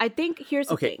him. I think here's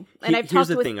the Okay, thing, and here's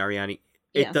the thing, Ariani.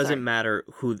 It Yeah, doesn't sorry. matter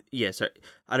who. Yeah, sorry.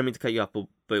 I don't mean to cut you off, but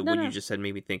No, what no. you just said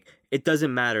made me think. It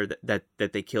doesn't matter that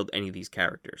they killed any of these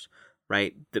characters,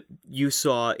 right? You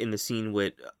saw in the scene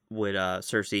with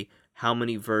Cersei how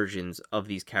many versions of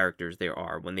these characters there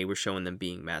are when they were showing them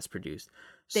being mass produced.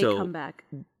 They So come back.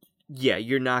 yeah,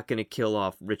 you're not gonna kill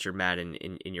off Richard Madden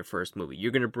in your first movie.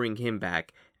 You're gonna bring him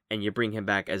back, and you bring him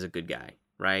back as a good guy,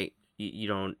 right? You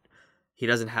don't. He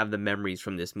doesn't have the memories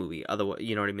from this movie. Otherwise,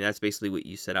 you know what I mean? That's basically what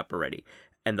you set up already.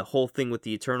 And the whole thing with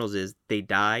the Eternals is they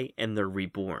die and they're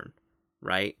reborn,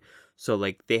 right? So,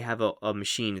 like, they have a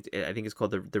machine. I think it's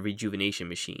called the rejuvenation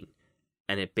machine.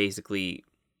 And it basically,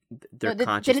 their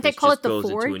consciousness didn't they call just it the goes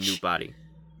into a Forge? new body.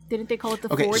 Didn't they call it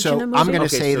the Okay, Forge so in the movie? I'm gonna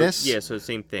Okay, say so, this. Yeah, so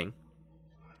same thing.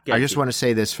 I just want to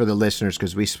say this for the listeners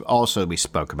because we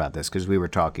spoke about this because we were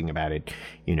talking about it,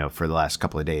 for the last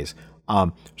couple of days.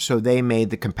 So they made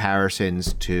the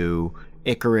comparisons to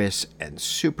Icarus and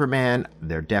Superman.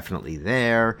 They're definitely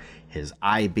there. His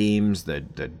eye beams,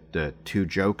 the two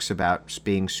jokes about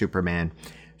being Superman.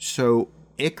 So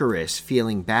Icarus,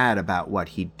 feeling bad about what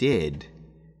he did,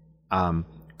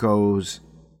 goes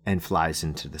and flies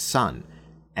into the sun,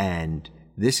 and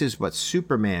this is what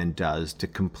Superman does to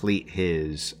complete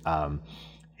his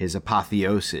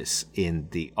apotheosis in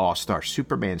the All-Star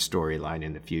Superman storyline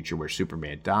in the future where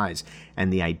Superman dies.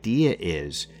 And the idea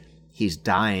is he's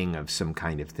dying of some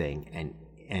kind of thing,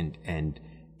 and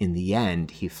in the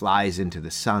end he flies into the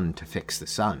sun to fix the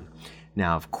sun.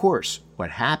 Now, of course,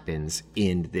 what happens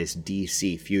in this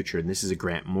DC future, and this is a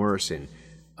Grant Morrison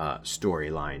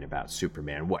storyline about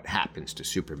Superman. What happens to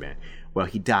Superman? Well,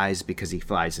 he dies because he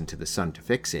flies into the sun to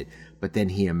fix it, but then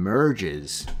he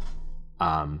emerges,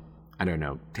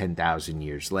 10,000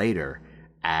 years later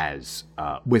as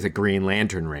with a Green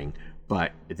Lantern ring,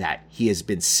 but that he has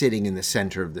been sitting in the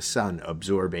center of the sun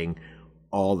absorbing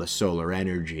all the solar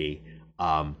energy,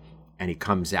 and he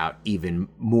comes out even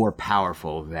more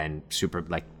powerful than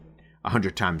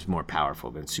 100 times more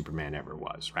powerful than Superman ever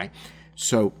was, right?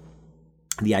 So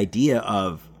the idea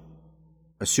of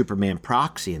a Superman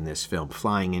proxy in this film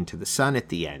flying into the sun at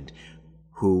the end,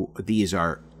 who these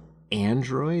are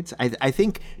androids. I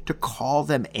think to call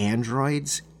them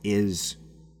androids is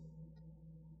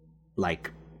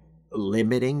like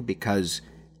limiting because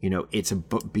it's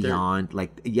beyond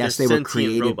yes, they were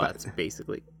created robots,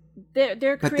 basically.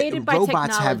 They're created by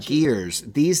robots technology. have gears.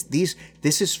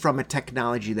 This is from a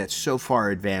technology that's so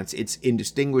far advanced it's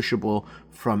indistinguishable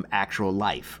from actual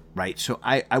life, right? So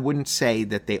I wouldn't say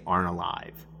that they aren't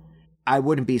alive. I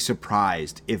wouldn't be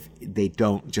surprised if they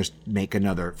don't just make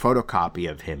another photocopy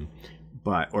of him,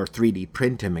 or 3D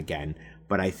print him again.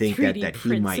 But I think that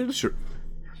he might,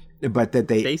 but that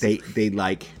they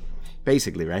like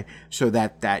basically, right? So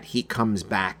that he comes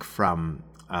back from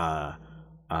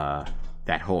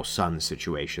that whole sun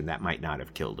situation that might not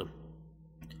have killed him.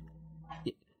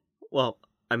 Well,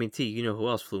 I mean, T, you know who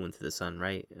else flew into the sun,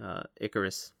 right?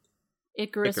 Icarus.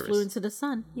 Icarus flew into the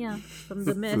sun, yeah, from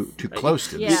the myth. Flew too close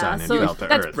to the sun and fell to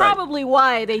that's Earth. probably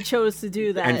why they chose to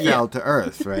do that. And fell to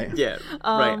Earth, right? Yeah,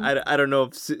 right. I don't know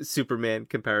if Superman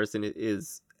comparison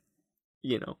is,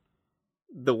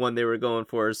 the one they were going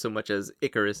for so much as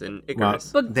Icarus and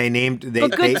Icarus. Well, they did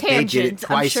it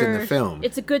twice in the film.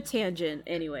 It's a good tangent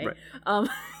anyway. Right.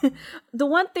 The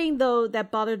one thing though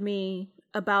that bothered me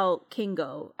about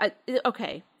Kingo,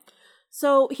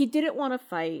 so he didn't want to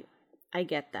fight. I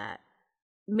get that.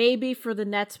 Maybe for the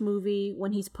next movie,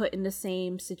 when he's put in the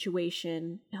same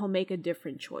situation, he'll make a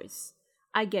different choice.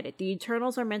 I get it. The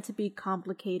Eternals are meant to be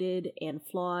complicated and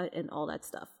flawed and all that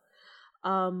stuff.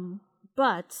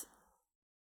 But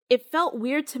it felt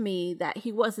weird to me that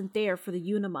he wasn't there for the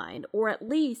Unimind, or at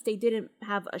least they didn't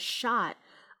have a shot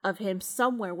of him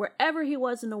somewhere, wherever he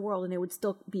was in the world, and it would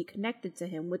still be connected to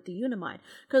him with the Unimind.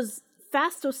 Because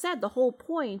Fasto said the whole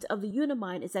point of the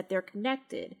Unimind is that they're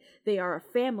connected. They are a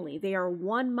family. They are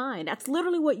one mind. That's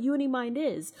literally what Unimind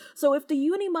is. So if the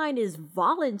Unimind is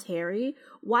voluntary,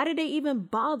 why did they even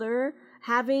bother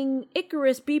having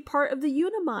Icarus be part of the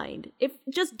Unimind?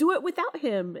 Just do it without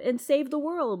him and save the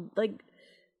world. Like,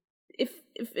 if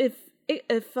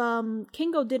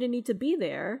Kingo didn't need to be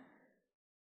there,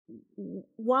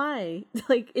 why?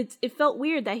 Like, it felt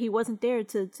weird that he wasn't there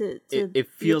to it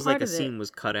feels like a scene scene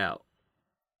was cut out.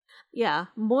 Yeah,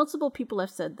 multiple people have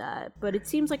said that, but it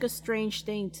seems like a strange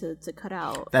thing to cut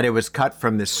out. That it was cut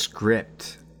from the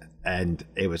script, and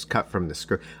it was cut from the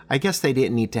script. I guess they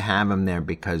didn't need to have him there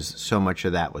because so much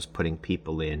of that was putting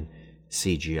people in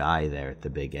CGI there at the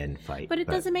big end fight. But it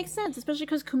doesn't make sense, especially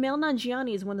because Kumail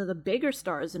Nanjiani is one of the bigger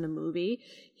stars in the movie.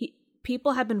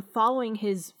 People have been following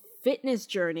his fitness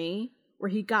journey where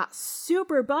he got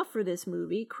super buff for this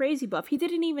movie, crazy buff. He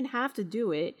didn't even have to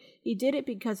do it. He did it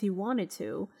because he wanted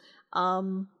to.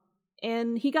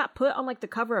 And he got put on like the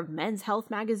cover of Men's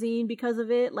Health magazine because of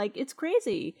it. Like, it's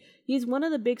crazy. He's one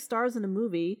of the big stars in the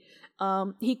movie.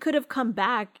 He could have come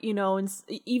back, you know, and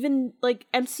even like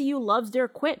MCU loves their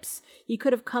quips. He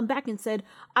could have come back and said,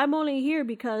 I'm only here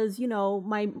because, you know,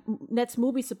 my next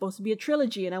movie's supposed to be a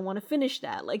trilogy and I want to finish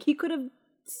that. Like, he could have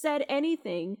said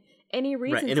anything, any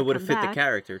reason right, and to it would have come fit back. the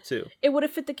character too. It would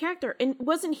have fit the character. And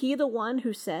wasn't he the one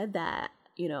who said that,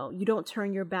 you know, you don't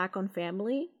turn your back on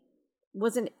family?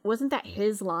 Wasn't that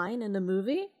his line in the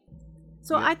movie?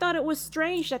 So I thought it was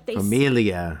strange that they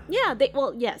Amelia.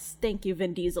 Yes, thank you,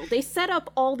 Vin Diesel. They set up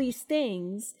all these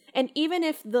things, and even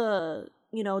if the,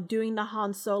 you know, doing the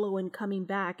Han Solo and coming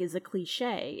back is a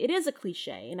cliche, it is a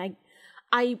cliche, and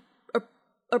I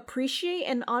appreciate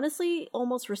and honestly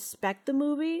almost respect the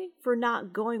movie for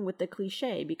not going with the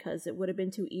cliche, because it would have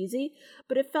been too easy,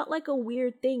 but it felt like a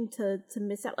weird thing to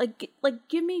miss out. Like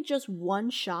give me just one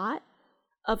shot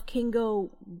of Kingo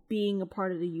being a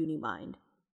part of the Unimind,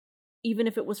 even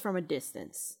if it was from a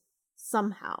distance.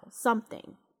 Somehow,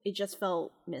 something. It just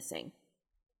felt missing.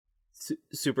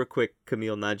 Super quick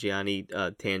Kumail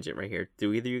Nanjiani tangent right here.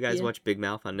 Do either of you guys watch Big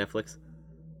Mouth on Netflix?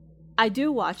 I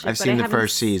do watch it. I've seen the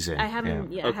first season. I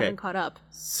haven't. I haven't caught up.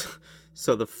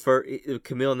 So the first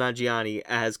Kumail Nanjiani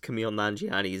as Kumail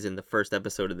Nanjiani is in the first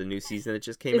episode of the new season that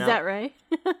just came out. Is that right?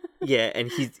 Yeah, and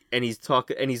he's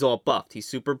talking, and he's all buffed. He's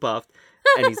super buffed,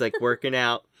 and he's like working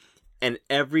out. And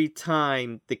every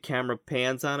time the camera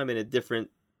pans on him in a different,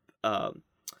 from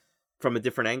a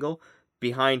different angle,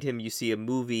 behind him you see a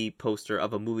movie poster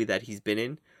of a movie that he's been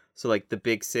in. So like The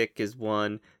Big Sick is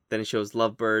one. Then it shows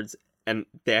Lovebirds, and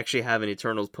they actually have an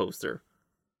Eternals poster.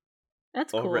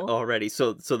 That's cool. Already.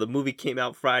 So the movie came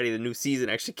out Friday. The new season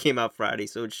actually came out Friday.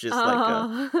 So it's just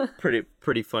like a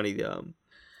pretty funny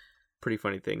pretty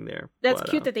funny thing there. That's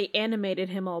cute that they animated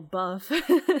him all buff.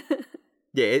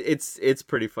 Yeah, it's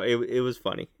pretty funny. It was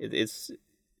funny. It's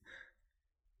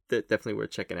definitely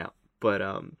worth checking out. But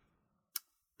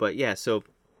yeah, so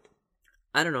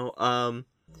I don't know.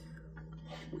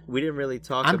 We didn't really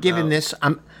talk. I'm giving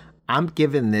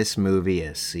this movie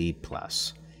a C+.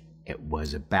 It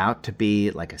was about to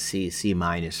be like a C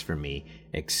minus for me,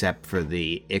 except for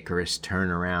the Icarus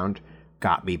turnaround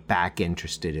got me back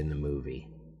interested in the movie.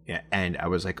 Yeah, and I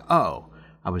was like, oh,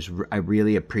 I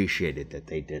really appreciated that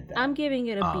they did that. I'm giving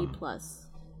it a B+.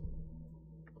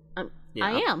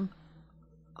 I am.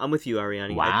 I'm with you,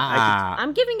 Ariane. Wow.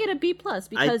 I'm giving it a B+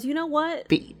 because you know what?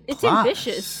 It's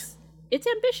ambitious. It's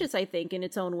ambitious, I think, in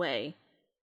its own way.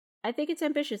 I think it's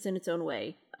ambitious in its own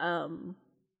way.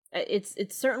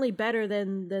 It's certainly better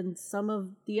than some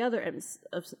of the other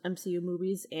MCU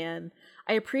movies, and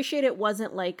I appreciate it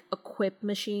wasn't like a quip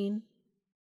machine.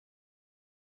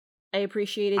 I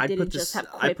appreciate it didn't just have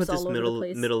quips all over the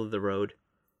place. middle of the road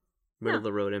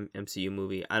MCU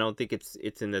movie. I don't think it's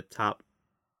in the top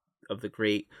of the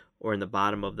great or in the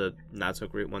bottom of the not so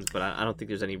great ones, but I don't think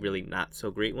there's any really not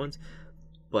so great ones.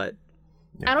 But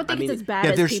I don't think it's as bad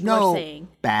as people are saying. There's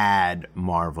no bad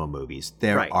Marvel movies.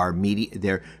 There are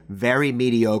they're very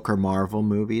mediocre Marvel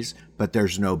movies, but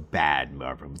there's no bad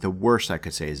Marvel. The worst I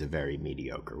could say is a very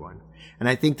mediocre one. And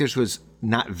I think this was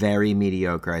not very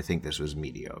mediocre. I think this was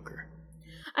mediocre.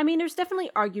 I mean, there's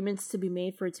definitely arguments to be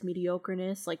made for its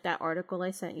mediocreness, like that article I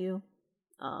sent you.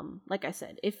 Like I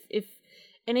said, if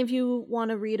any of you want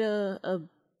to read a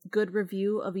good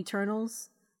review of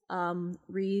Eternals,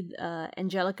 read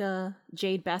Angelica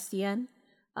Jade Bastien.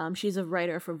 She's a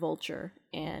writer for Vulture,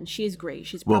 and she's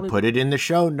great. We'll put it in the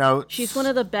show notes. She's one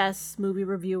of the best movie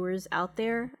reviewers out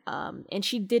there, and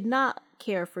she did not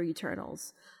care for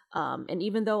Eternals. And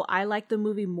even though I like the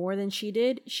movie more than she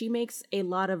did, she makes a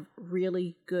lot of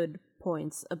really good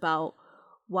points about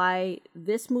why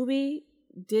this movie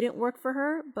didn't work for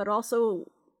her, but also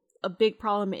a big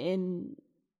problem in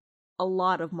a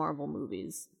lot of Marvel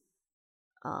movies.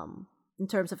 In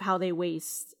terms of how they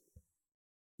waste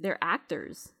their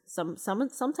actors.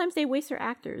 Sometimes they waste their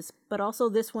actors, but also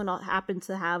this one happened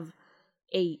to have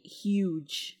a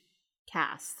huge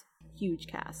cast.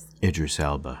 Idris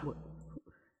Elba.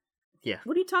 Yeah.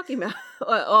 What are you talking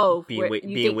about?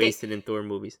 Being wasted in Thor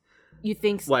movies. You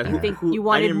think? Why, you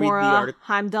wanted more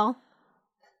Heimdall?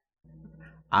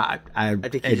 I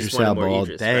think Idris Elba all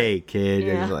Idris, day, right? kid.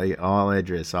 Yeah. It's like all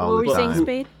Idris all what the time. What were you saying,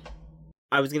 Spade?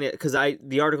 I was gonna, because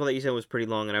the article that you sent was pretty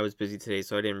long and I was busy today,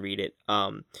 so I didn't read it.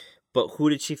 But who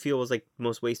did she feel was like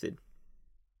most wasted?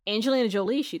 Angelina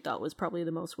Jolie, she thought was probably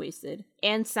the most wasted,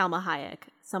 and Salma Hayek.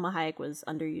 Salma Hayek was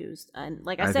underused, and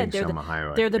like I said,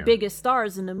 they're the biggest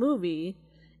stars in the movie,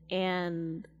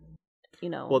 and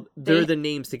Well, they're the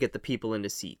names to get the people into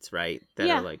seats, right? That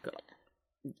Yeah. are like,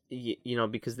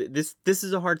 because this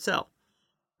is a hard sell,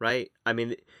 right? I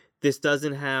mean, this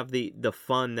doesn't have the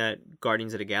fun that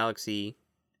Guardians of the Galaxy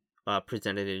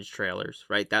presented in its trailers,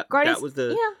 right? That was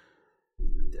the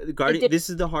Guardian. This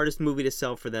is the hardest movie to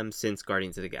sell for them since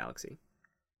Guardians of the Galaxy,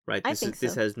 right?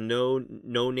 This has no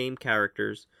name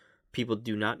characters. People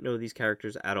do not know these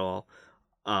characters at all.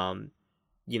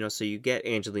 So you get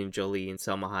Angelina Jolie and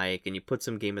Selma Hayek, and you put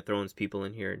some Game of Thrones people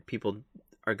in here, and people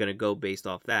are gonna go based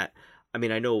off that. I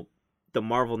mean, I know the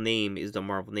Marvel name is the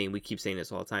Marvel name. We keep saying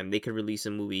this all the time. They could release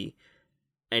a movie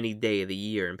any day of the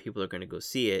year, and people are gonna go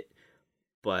see it.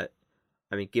 But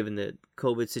I mean, given the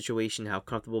COVID situation, how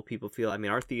comfortable people feel. I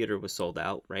mean, our theater was sold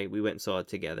out, right? We went and saw it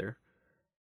together.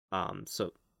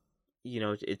 So,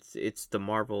 it's the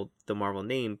Marvel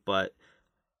name, but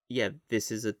yeah,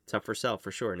 this is a tougher sell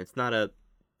for sure. And it's not a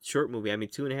short movie. I mean,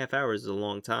 2.5 hours is a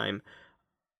long time.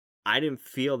 I didn't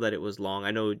feel that it was long.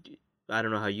 I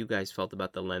don't know how you guys felt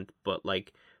about the length, but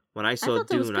like when I saw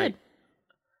Dune,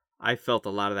 I felt a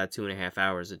lot of that 2.5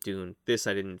 hours of Dune. This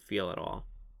I didn't feel at all.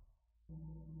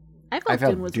 I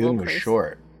felt Dune was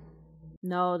short.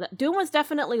 No, Dune was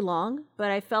definitely long,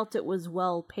 but I felt it was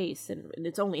well paced, and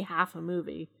it's only half a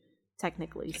movie,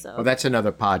 technically. So, well, that's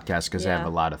another podcast because I have a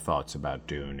lot of thoughts about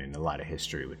Dune and a lot of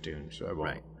history with Dune, so I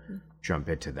won't jump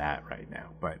into that right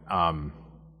now. But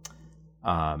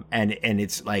and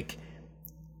it's like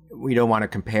we don't want to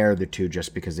compare the two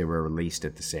just because they were released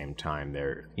at the same time.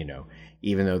 They're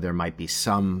even though there might be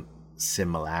some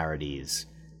similarities.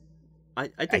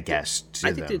 I guess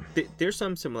there's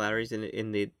some similarities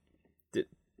in the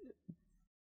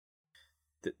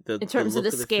in terms of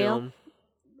the scale, film.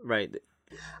 Right?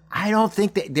 I don't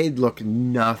think they look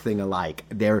nothing alike.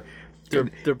 They're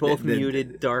both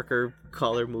muted, darker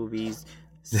color movies.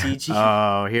 CG.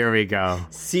 Oh, here we go.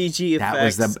 CG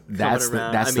effects.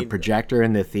 That's the projector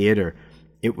in the theater.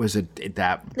 It was the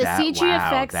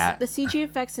CG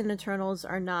effects in Eternals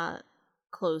are not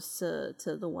close to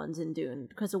the ones in Dune,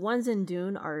 because the ones in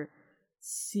Dune are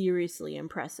seriously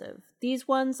impressive. These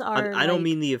ones are. I don't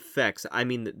mean the effects. I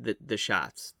mean the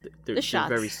shots. They're shots.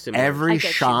 Very similar. Every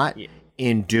shot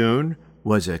in Dune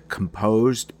was a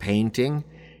composed painting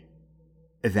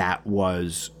that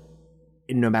was,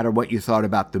 no matter what you thought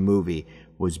about the movie,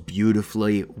 was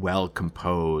beautifully well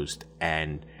composed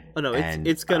and. Oh no,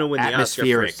 it's going to win the Oscar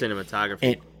for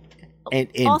cinematography.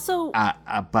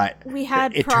 But we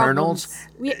had Eternals.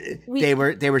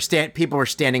 problems. People were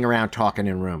standing around talking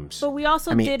in rooms. But we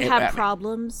also did have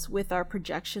problems with our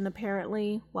projection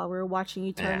apparently while we were watching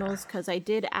Eternals, because I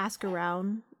did ask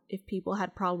around if people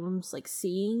had problems like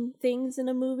seeing things in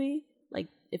a movie, like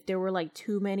if there were like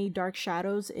too many dark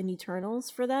shadows in Eternals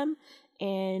for them.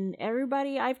 And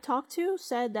everybody I've talked to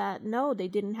said that no, they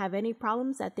didn't have any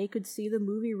problems, that they could see the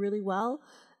movie really well.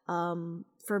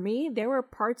 For me, there were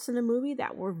parts in the movie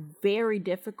that were very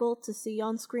difficult to see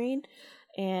on screen.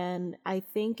 And I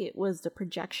think it was the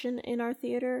projection in our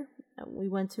theater. We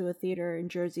went to a theater in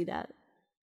Jersey that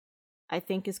I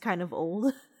think is kind of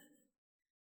old.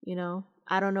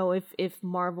 I don't know if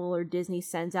Marvel or Disney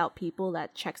sends out people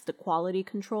that checks the quality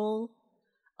control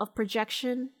of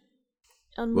projection.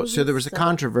 So there was a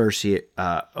controversy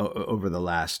over the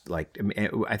last, I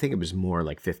think it was more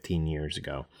like 15 years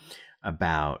ago,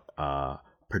 about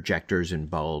projectors and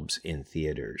bulbs in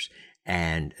theaters,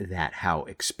 and that how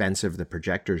expensive the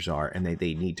projectors are, and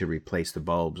they need to replace the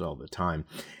bulbs all the time.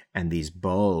 And these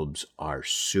bulbs are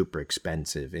super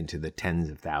expensive, into the tens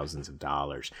of thousands of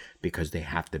dollars, because they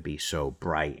have to be so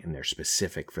bright and they're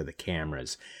specific for the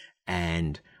cameras.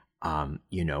 And,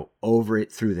 over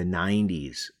it through the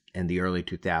 90s, and the early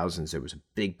 2000s, there was a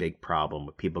big problem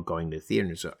with people going to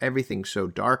theaters. So everything's so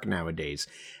dark nowadays.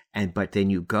 But then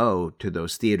you go to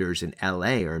those theaters in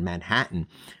LA or in Manhattan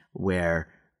where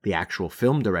the actual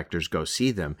film directors go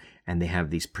see them, and they have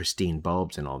these pristine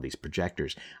bulbs and all these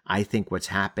projectors. I think what's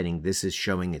happening, this is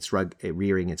showing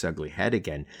rearing its ugly head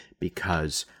again,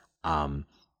 because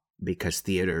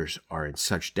theaters are in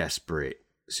such desperate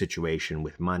situation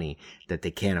with money that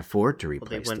they can't afford to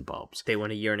replace the bulbs. They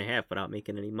went 1.5 years without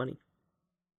making any money.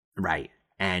 Right.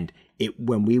 And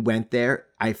when we went there,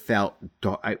 I felt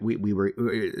we were,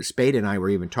 Spade and I were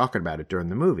even talking about it during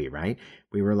the movie, right?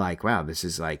 We were like, wow, this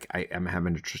is like, I'm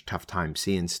having a tough time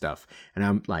seeing stuff. And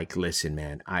I'm like, listen,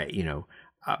 man,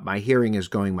 my hearing is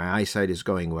going, my eyesight is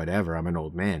going, whatever. I'm an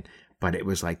old man. But it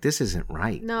was like, this isn't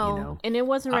right. No, and it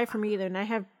wasn't right for me either. And I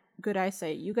have good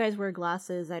eyesight. You guys wear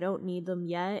glasses. I don't need them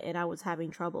yet, and I was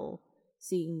having trouble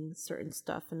seeing certain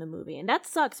stuff in the movie. And that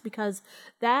sucks because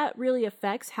that really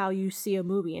affects how you see a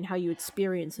movie and how you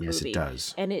experience a movie. Yes, it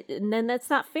does. And then that's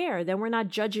not fair. Then we're not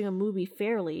judging a movie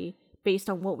fairly based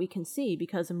on what we can see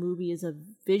because a movie is a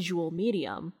visual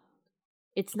medium.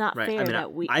 It's not fair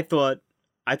that we... I thought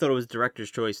it was director's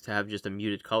choice to have just a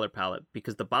muted color palette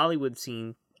because the Bollywood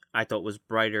scene I thought was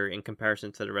brighter in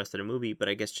comparison to the rest of the movie, but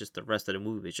I guess just the rest of the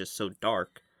movie is just so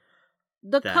dark.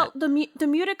 The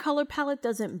muted color palette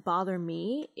doesn't bother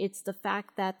me. It's the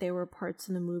fact that there were parts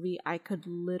in the movie I could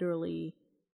literally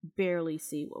barely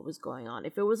see what was going on.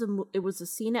 If it was a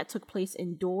scene that took place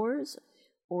indoors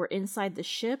or inside the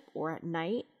ship or at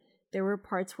night, there were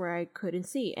parts where I couldn't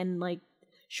see. And like,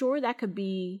 sure, that could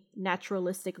be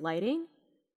naturalistic lighting,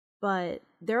 but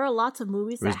there are lots of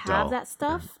movies that have that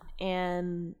stuff,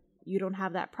 and you don't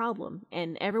have that problem.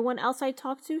 And everyone else I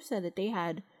talked to said that they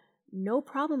had no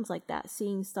problems like that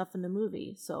seeing stuff in the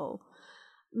movie. So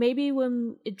maybe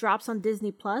when it drops on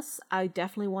Disney Plus, I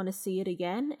definitely want to see it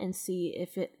again and see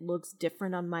if it looks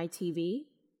different on my TV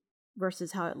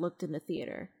versus how it looked in the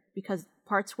theater. Because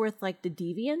parts with like the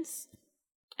deviants,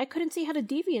 I couldn't see how the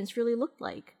deviants really looked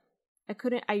like.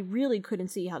 I really couldn't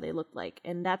see how they looked like.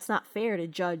 And that's not fair to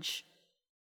judge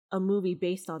a movie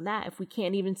based on that if we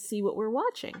can't even see what we're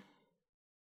watching.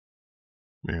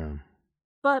 Yeah.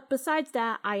 But besides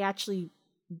that, I actually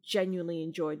genuinely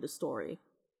enjoyed the story.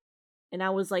 And I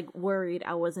was like worried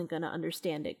I wasn't going to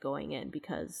understand it going in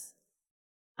because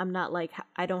I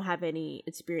don't have any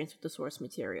experience with the source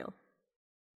material.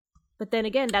 But then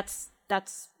again, that's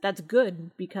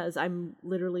good because I'm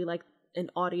literally like an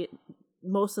audience.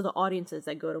 Most of the audiences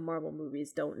that go to Marvel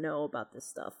movies don't know about this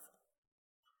stuff.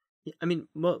 I mean,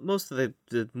 most of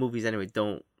the movies anyway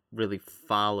don't really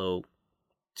follow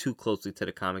too closely to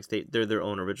the comics. They're their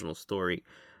own original story.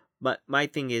 But my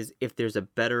thing is, if there's a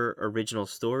better original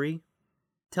story,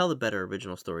 tell the better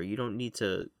original story. You don't need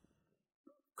to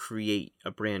create a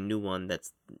brand new one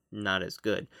that's not as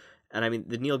good. And I mean,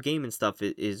 the Neil Gaiman stuff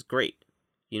is great.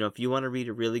 You know, if you want to read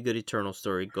a really good Eternal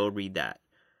story, go read that.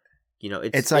 You know,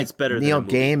 it's better. Neil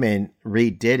Gaiman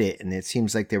redid it, and it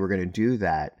seems like they were going to do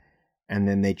that, and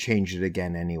then they changed it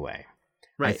again anyway.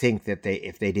 Right. I think that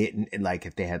if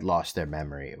they had lost their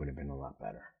memory, it would have been a lot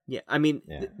better. Yeah, I mean,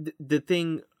 the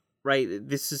thing, right?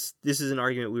 This is an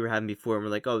argument we were having before, and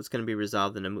we're like, oh, it's going to be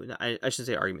resolved in a movie. I shouldn't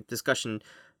say argument, discussion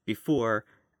before,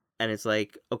 and it's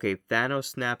like, okay, Thanos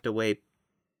snapped away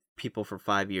people for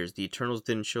 5 years. The Eternals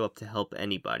didn't show up to help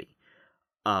anybody.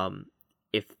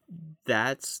 If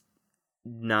that's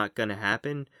not going to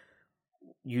happen,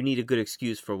 you need a good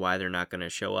excuse for why they're not going to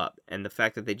show up. And the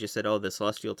fact that they just said, oh, the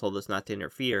Celestial told us not to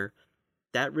interfere,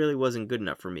 that really wasn't good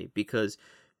enough for me, because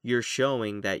you're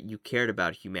showing that you cared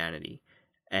about humanity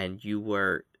and you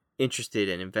were interested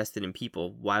and invested in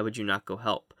people. Why would you not go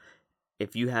help?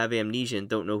 If you have amnesia and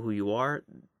don't know who you are,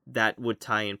 that would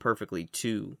tie in perfectly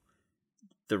to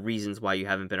the reasons why you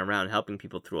haven't been around helping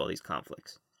people through all these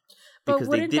conflicts. Because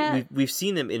we've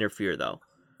seen them interfere, though.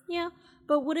 Yeah,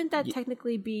 but wouldn't that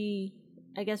technically be,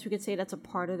 I guess we could say that's a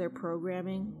part of their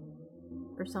programming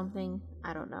or something?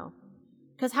 I don't know.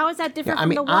 Because how is that different from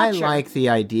the Watcher? I like the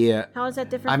idea. How is that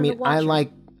different from the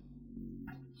Watcher?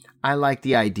 I like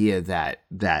the idea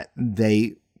that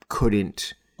they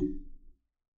couldn't,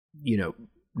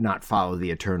 not follow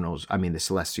the Eternals, the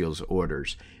Celestials'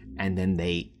 orders, and then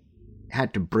they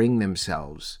had to bring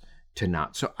themselves to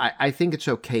not. So I think it's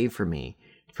okay for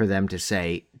them to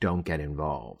say, don't get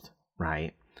involved,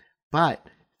 right? But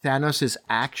Thanos'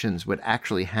 actions would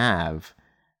actually have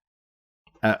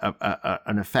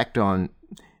an effect on,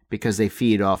 because they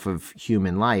feed off of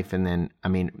human life, and then,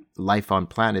 life on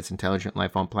planets, intelligent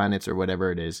life on planets, or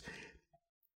whatever it is,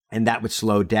 and that would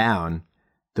slow down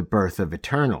the birth of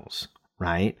Eternals,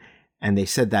 right? And they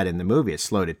said that in the movie. It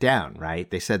slowed it down, right?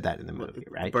 They said that in the movie,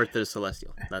 right? The birth of the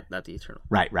Celestial, not the Eternal.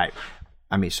 Right.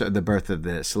 So the birth of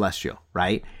the Celestial,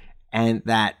 right? And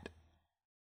that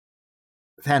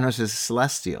Thanos is a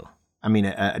Celestial.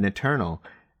 An Eternal.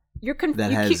 You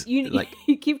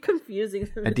keep confusing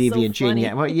them. A deviant gene.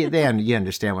 Yeah. Well, you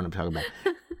understand what I'm talking about.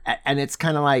 And it's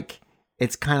kind of like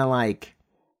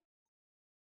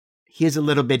he's a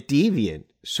little bit deviant,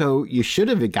 so you should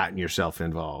have gotten yourself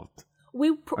involved.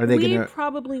 We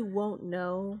probably won't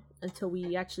know until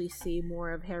we actually see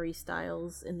more of Harry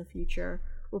Styles in the future.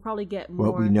 We'll probably get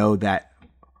more. Well, we know that.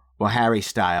 Well, Harry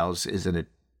Styles is an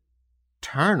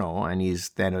Eternal, and he's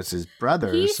Thanos' brother,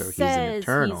 so he's an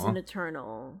Eternal. He's an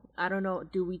Eternal. I don't know.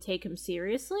 Do we take him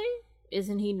seriously?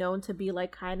 Isn't he known to be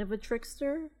like kind of a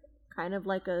trickster, kind of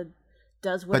like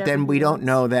does whatever? But then we don't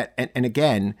know that. And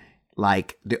again,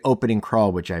 like the opening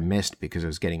crawl, which I missed because I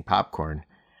was getting popcorn.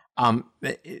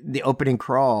 The opening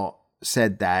crawl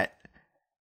said that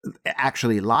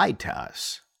actually lied to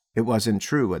us. It wasn't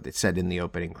true what it said in the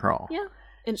opening crawl. Yeah.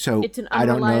 And so it's an I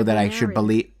don't know that I unreliable should narrative.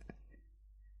 believe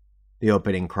the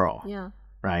opening crawl. Yeah.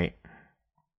 Right?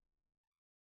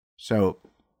 So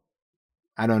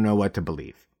I don't know what to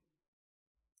believe.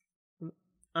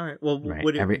 All right. Well, Right.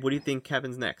 what do you think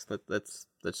happens next? Let's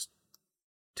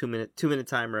 2-minute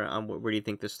timer on where do you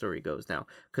think this story goes now?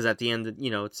 Because at the end,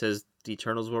 it says the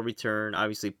Eternals will return.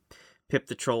 Obviously, Pip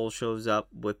the Troll shows up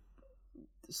with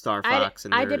Star Fox.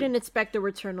 I didn't expect the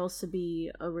Returnals to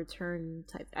be a return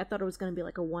type. I thought it was going to be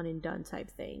like a one and done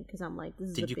type thing because I'm like, this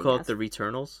is. Did you call it the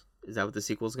Returnals? Is that what the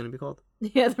sequel is going to be called?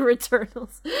 Yeah, the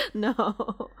Returnals. No,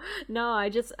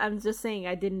 I'm just saying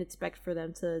I didn't expect for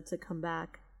them to come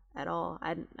back at all.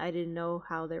 I didn't know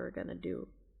how they were going to do.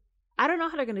 I don't know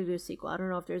how they're going to do a sequel. I don't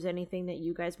know if there's anything that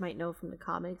you guys might know from the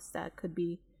comics that could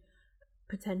be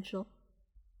potential.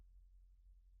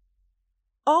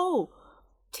 Oh,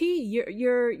 T,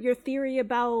 your theory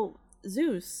about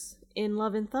Zeus in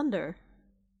Love and Thunder.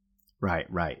 Right.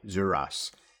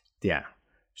 Zuras. Yeah.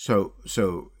 So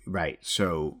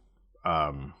Russell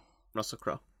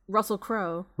Crowe. Russell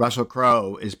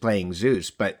Crowe is playing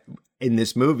Zeus, but in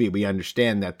this movie we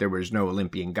understand that there was no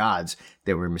Olympian gods.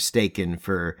 They were mistaken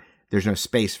for. There's no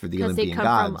space for the Olympian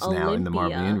gods now in the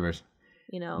Marvel universe.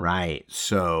 Right.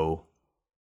 So.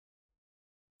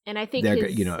 And I think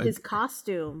his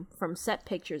costume from set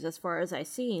pictures, as far as I've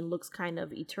seen, looks kind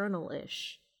of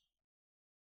Eternal-ish.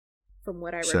 From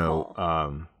what I recall.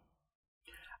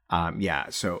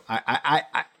 So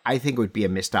I think it would be a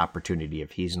missed opportunity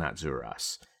if he's not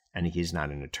Zuras and he's not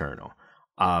an Eternal.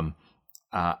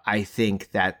 I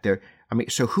think that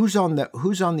so who's on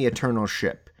the Eternal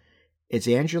ship? It's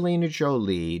Angelina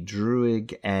Jolie,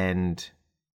 Druig, and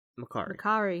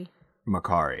Makari.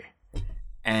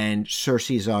 And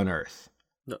Cersei's on Earth.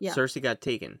 No, Yeah. Cersei got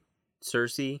taken.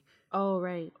 Cersei, Oh,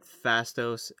 right.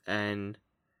 Phastos, and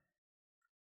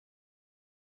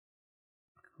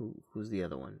who's the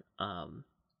other one?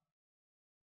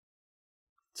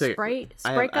 Sprite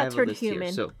got turned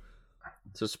human. So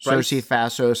Sprite, Cersei,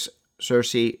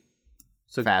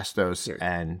 Phastos,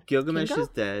 and Gilgamesh Kingo? is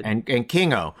dead. and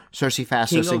Kingo. Cersei, Phastos,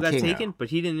 Kingo and got Kingo. taken, but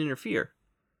he didn't interfere.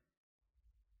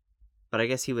 But I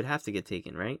guess he would have to get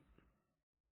taken, right?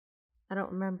 I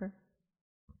don't remember.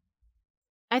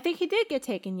 I think he did get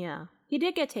taken, yeah. He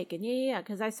did get taken, yeah,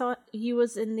 because I saw he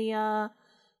was in the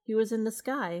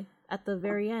sky at the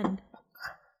very end.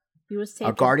 He was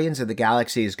taken. Guardians of the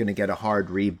Galaxy is going to get a hard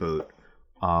reboot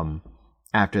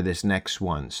after this next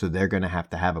one, so they're going to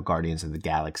have a Guardians of the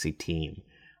Galaxy team.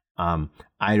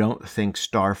 I don't think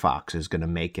Star Fox is going to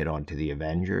make it onto the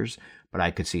Avengers, but I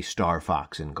could see Star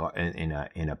Fox in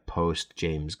a post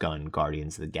James Gunn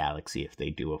Guardians of the Galaxy if they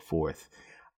do a fourth.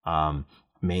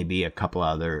 Maybe a couple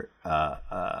other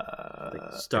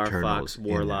Like Star Eternals Fox,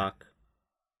 Warlock,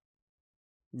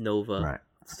 Nova, right.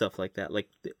 stuff like that. Like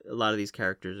a lot of these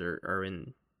characters are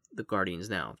in the Guardians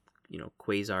now.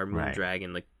 Quasar,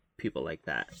 Moondragon, like people like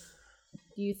that.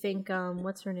 Do you think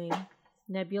what's her name?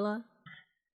 Nebula?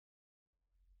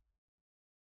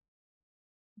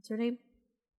 What's her name?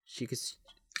 She could stick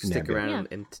Nebula. around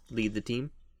and lead the team.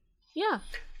 Yeah.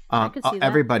 I could see that.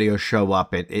 Everybody will show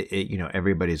up.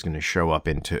 Everybody's going to show up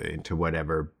into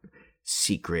whatever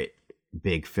secret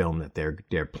big film that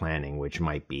they're planning, which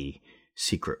might be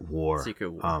Secret War.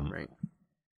 Right?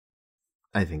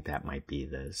 I think that might be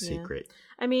the secret.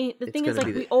 I mean, the thing is, gonna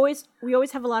like, be we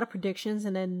always have a lot of predictions,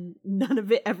 and then none of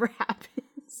it ever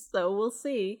happens. So we'll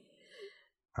see.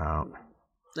 I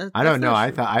don't know.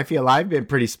 I feel I've been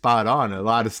pretty spot on a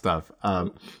lot of stuff.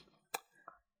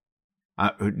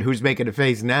 Who's making a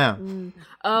face now?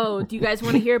 Oh, do you guys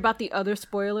want to hear about the other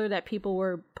spoiler that people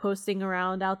were posting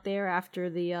around out there after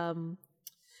the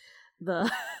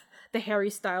Harry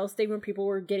Styles thing, when people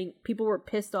were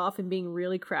pissed off and being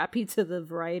really crappy to the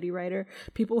Variety writer?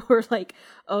 People were like,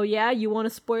 "Oh yeah, you want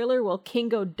a spoiler? Well,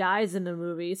 Kingo dies in the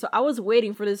movie." So I was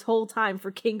waiting for this whole time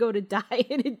for Kingo to die,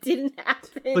 and it didn't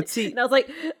happen. But see, and I was like,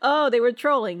 "Oh, they were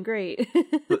trolling. Great."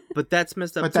 but that's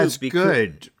messed up. But that's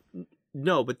good.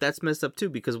 No, but that's messed up too,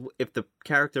 because if the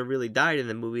character really died in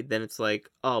the movie, then it's like,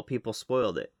 oh, people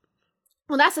spoiled it.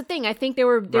 Well, that's the thing. I think they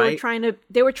were trying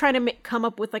to come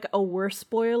up with like a worse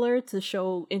spoiler to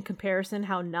show in comparison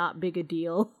how not big a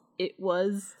deal it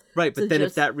was. Right, but then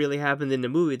if that really happened in the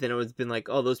movie, then it would have been like,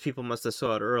 oh, those people must have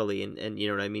saw it early, and you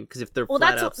know what I mean? Because if they're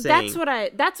that's what I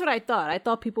thought. I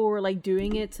thought people were like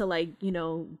doing it to like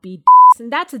be and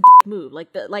that's a dick move.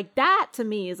 Like that to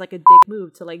me is like a dick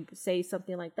move to like say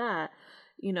something like that.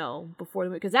 before the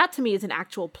movie, because that to me is an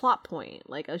actual plot point.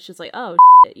 Like, I was just like, oh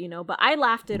shit, but I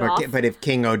laughed it off. But if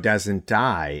Kingo doesn't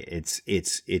die,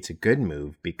 it's a good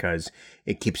move because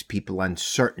it keeps people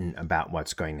uncertain about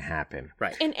what's going to happen.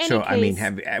 Right. In any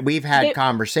case, we've had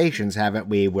conversations, haven't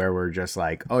we, where we're just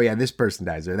like, oh yeah, this person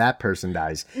dies or that person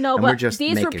dies. No, and but we're just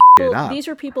these making were shit people, up. these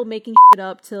were people making shit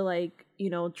up to like,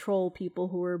 troll people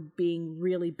who were being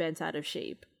really bent out of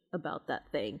shape about that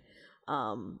thing.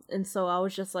 And so I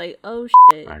was just like, oh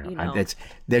shit,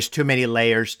 there's too many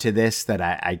layers to this that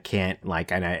I can't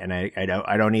like, and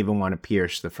I don't even want to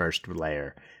pierce the first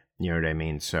layer. You know what I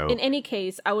mean? So in any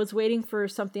case, I was waiting for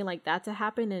something like that to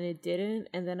happen, and it didn't.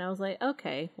 And then I was like,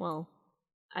 okay, well,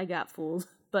 I got fooled.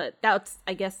 But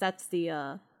I guess that's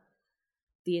the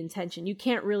intention. You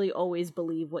can't really always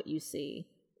believe what you see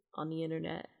on the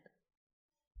internet.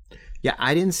 Yeah,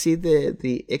 I didn't see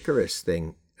the Icarus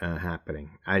thing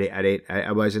happening.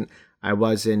 I wasn't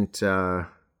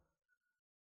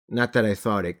not that I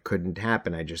thought it couldn't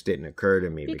happen. I just didn't occur to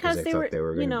me because I thought they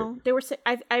were going to. They were.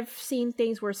 I've seen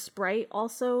things where Sprite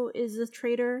also is a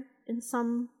traitor in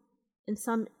some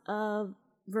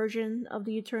version of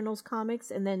the Eternals comics,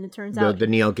 and then it turns out the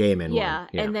Neil Gaiman one. Yeah,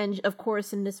 and then of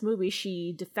course in this movie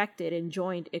she defected and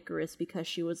joined Icarus because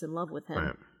she was in love with him,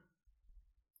 right.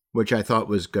 Which I thought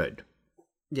was good.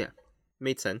 Yeah,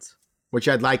 made sense. Which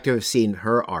I'd like to have seen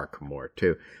her arc more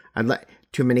too. I'd like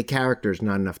too many characters,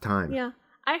 not enough time. Yeah,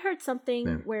 I heard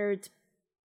something where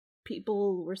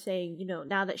people were saying,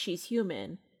 now that she's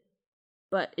human,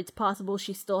 but it's possible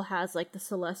she still has like the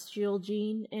celestial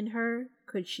gene in her.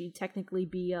 Could she technically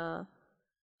be a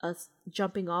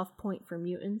jumping off point for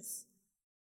mutants?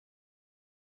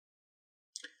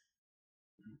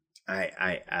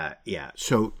 Yeah.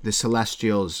 So the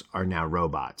Celestials are now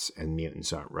robots, and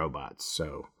mutants aren't robots.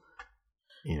 So,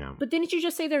 But didn't you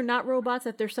just say they're not robots?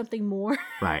 That there's something more?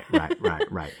 Right.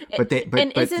 But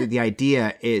the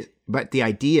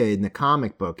idea in the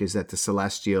comic book is that the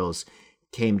Celestials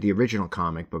the original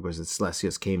comic book was the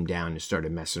Celestials came down and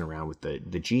started messing around with the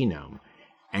genome,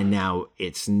 and now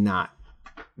it's not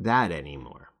that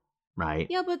anymore. Right.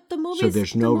 Yeah, but the movies. So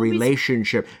there's no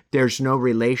relationship. There's no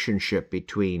relationship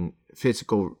between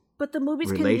physical. But the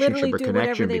movies can literally do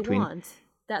whatever they want.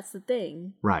 That's the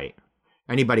thing. Right.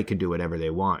 Anybody can do whatever they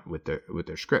want with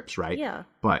their scripts, right? Yeah.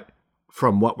 But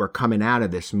from what we're coming out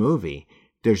of this movie,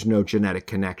 there's no genetic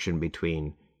connection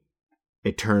between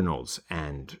Eternals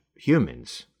and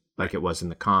humans like it was in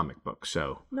the comic book.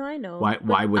 So no, I know.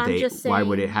 Why would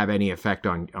it have any effect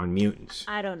on mutants?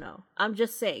 I don't know. I'm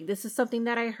just saying this is something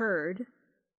that I heard,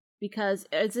 because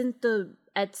isn't the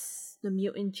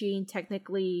mutant gene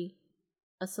technically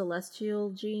a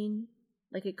celestial gene?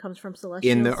 Like it comes from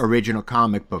Celestials? In the original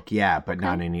comic book, yeah, but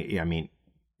not any. I mean,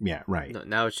 yeah, right. No,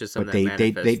 now it's just something that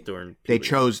manifests during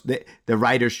puberty. The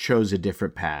writers chose a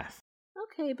different path.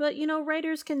 Okay, but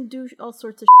writers can do all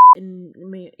sorts of and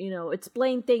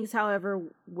explain things however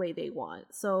way they want.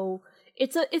 So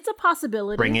it's a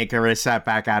possibility. Bring Icarus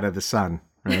back out of the sun,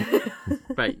 right?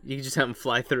 Right. You can just have him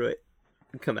fly through it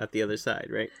and come out the other side,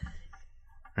 right?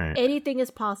 Right. Anything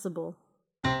is possible.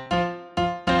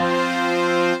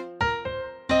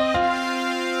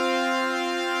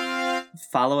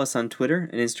 Follow us on Twitter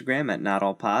and Instagram at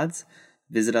NotAllPods.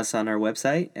 Visit us on our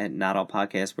website at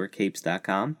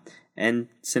notallpodcastwearcapes.com. And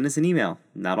send us an email,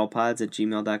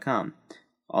 notallpods@gmail.com.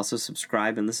 Also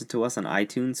subscribe and listen to us on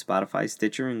iTunes, Spotify,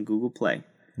 Stitcher, and Google Play.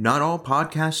 Not All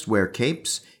Podcasts Wear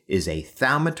Capes is a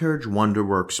Thaumaturge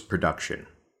Wonderworks production.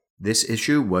 This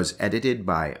issue was edited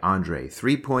by Andre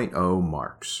 3.0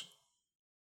 Marks.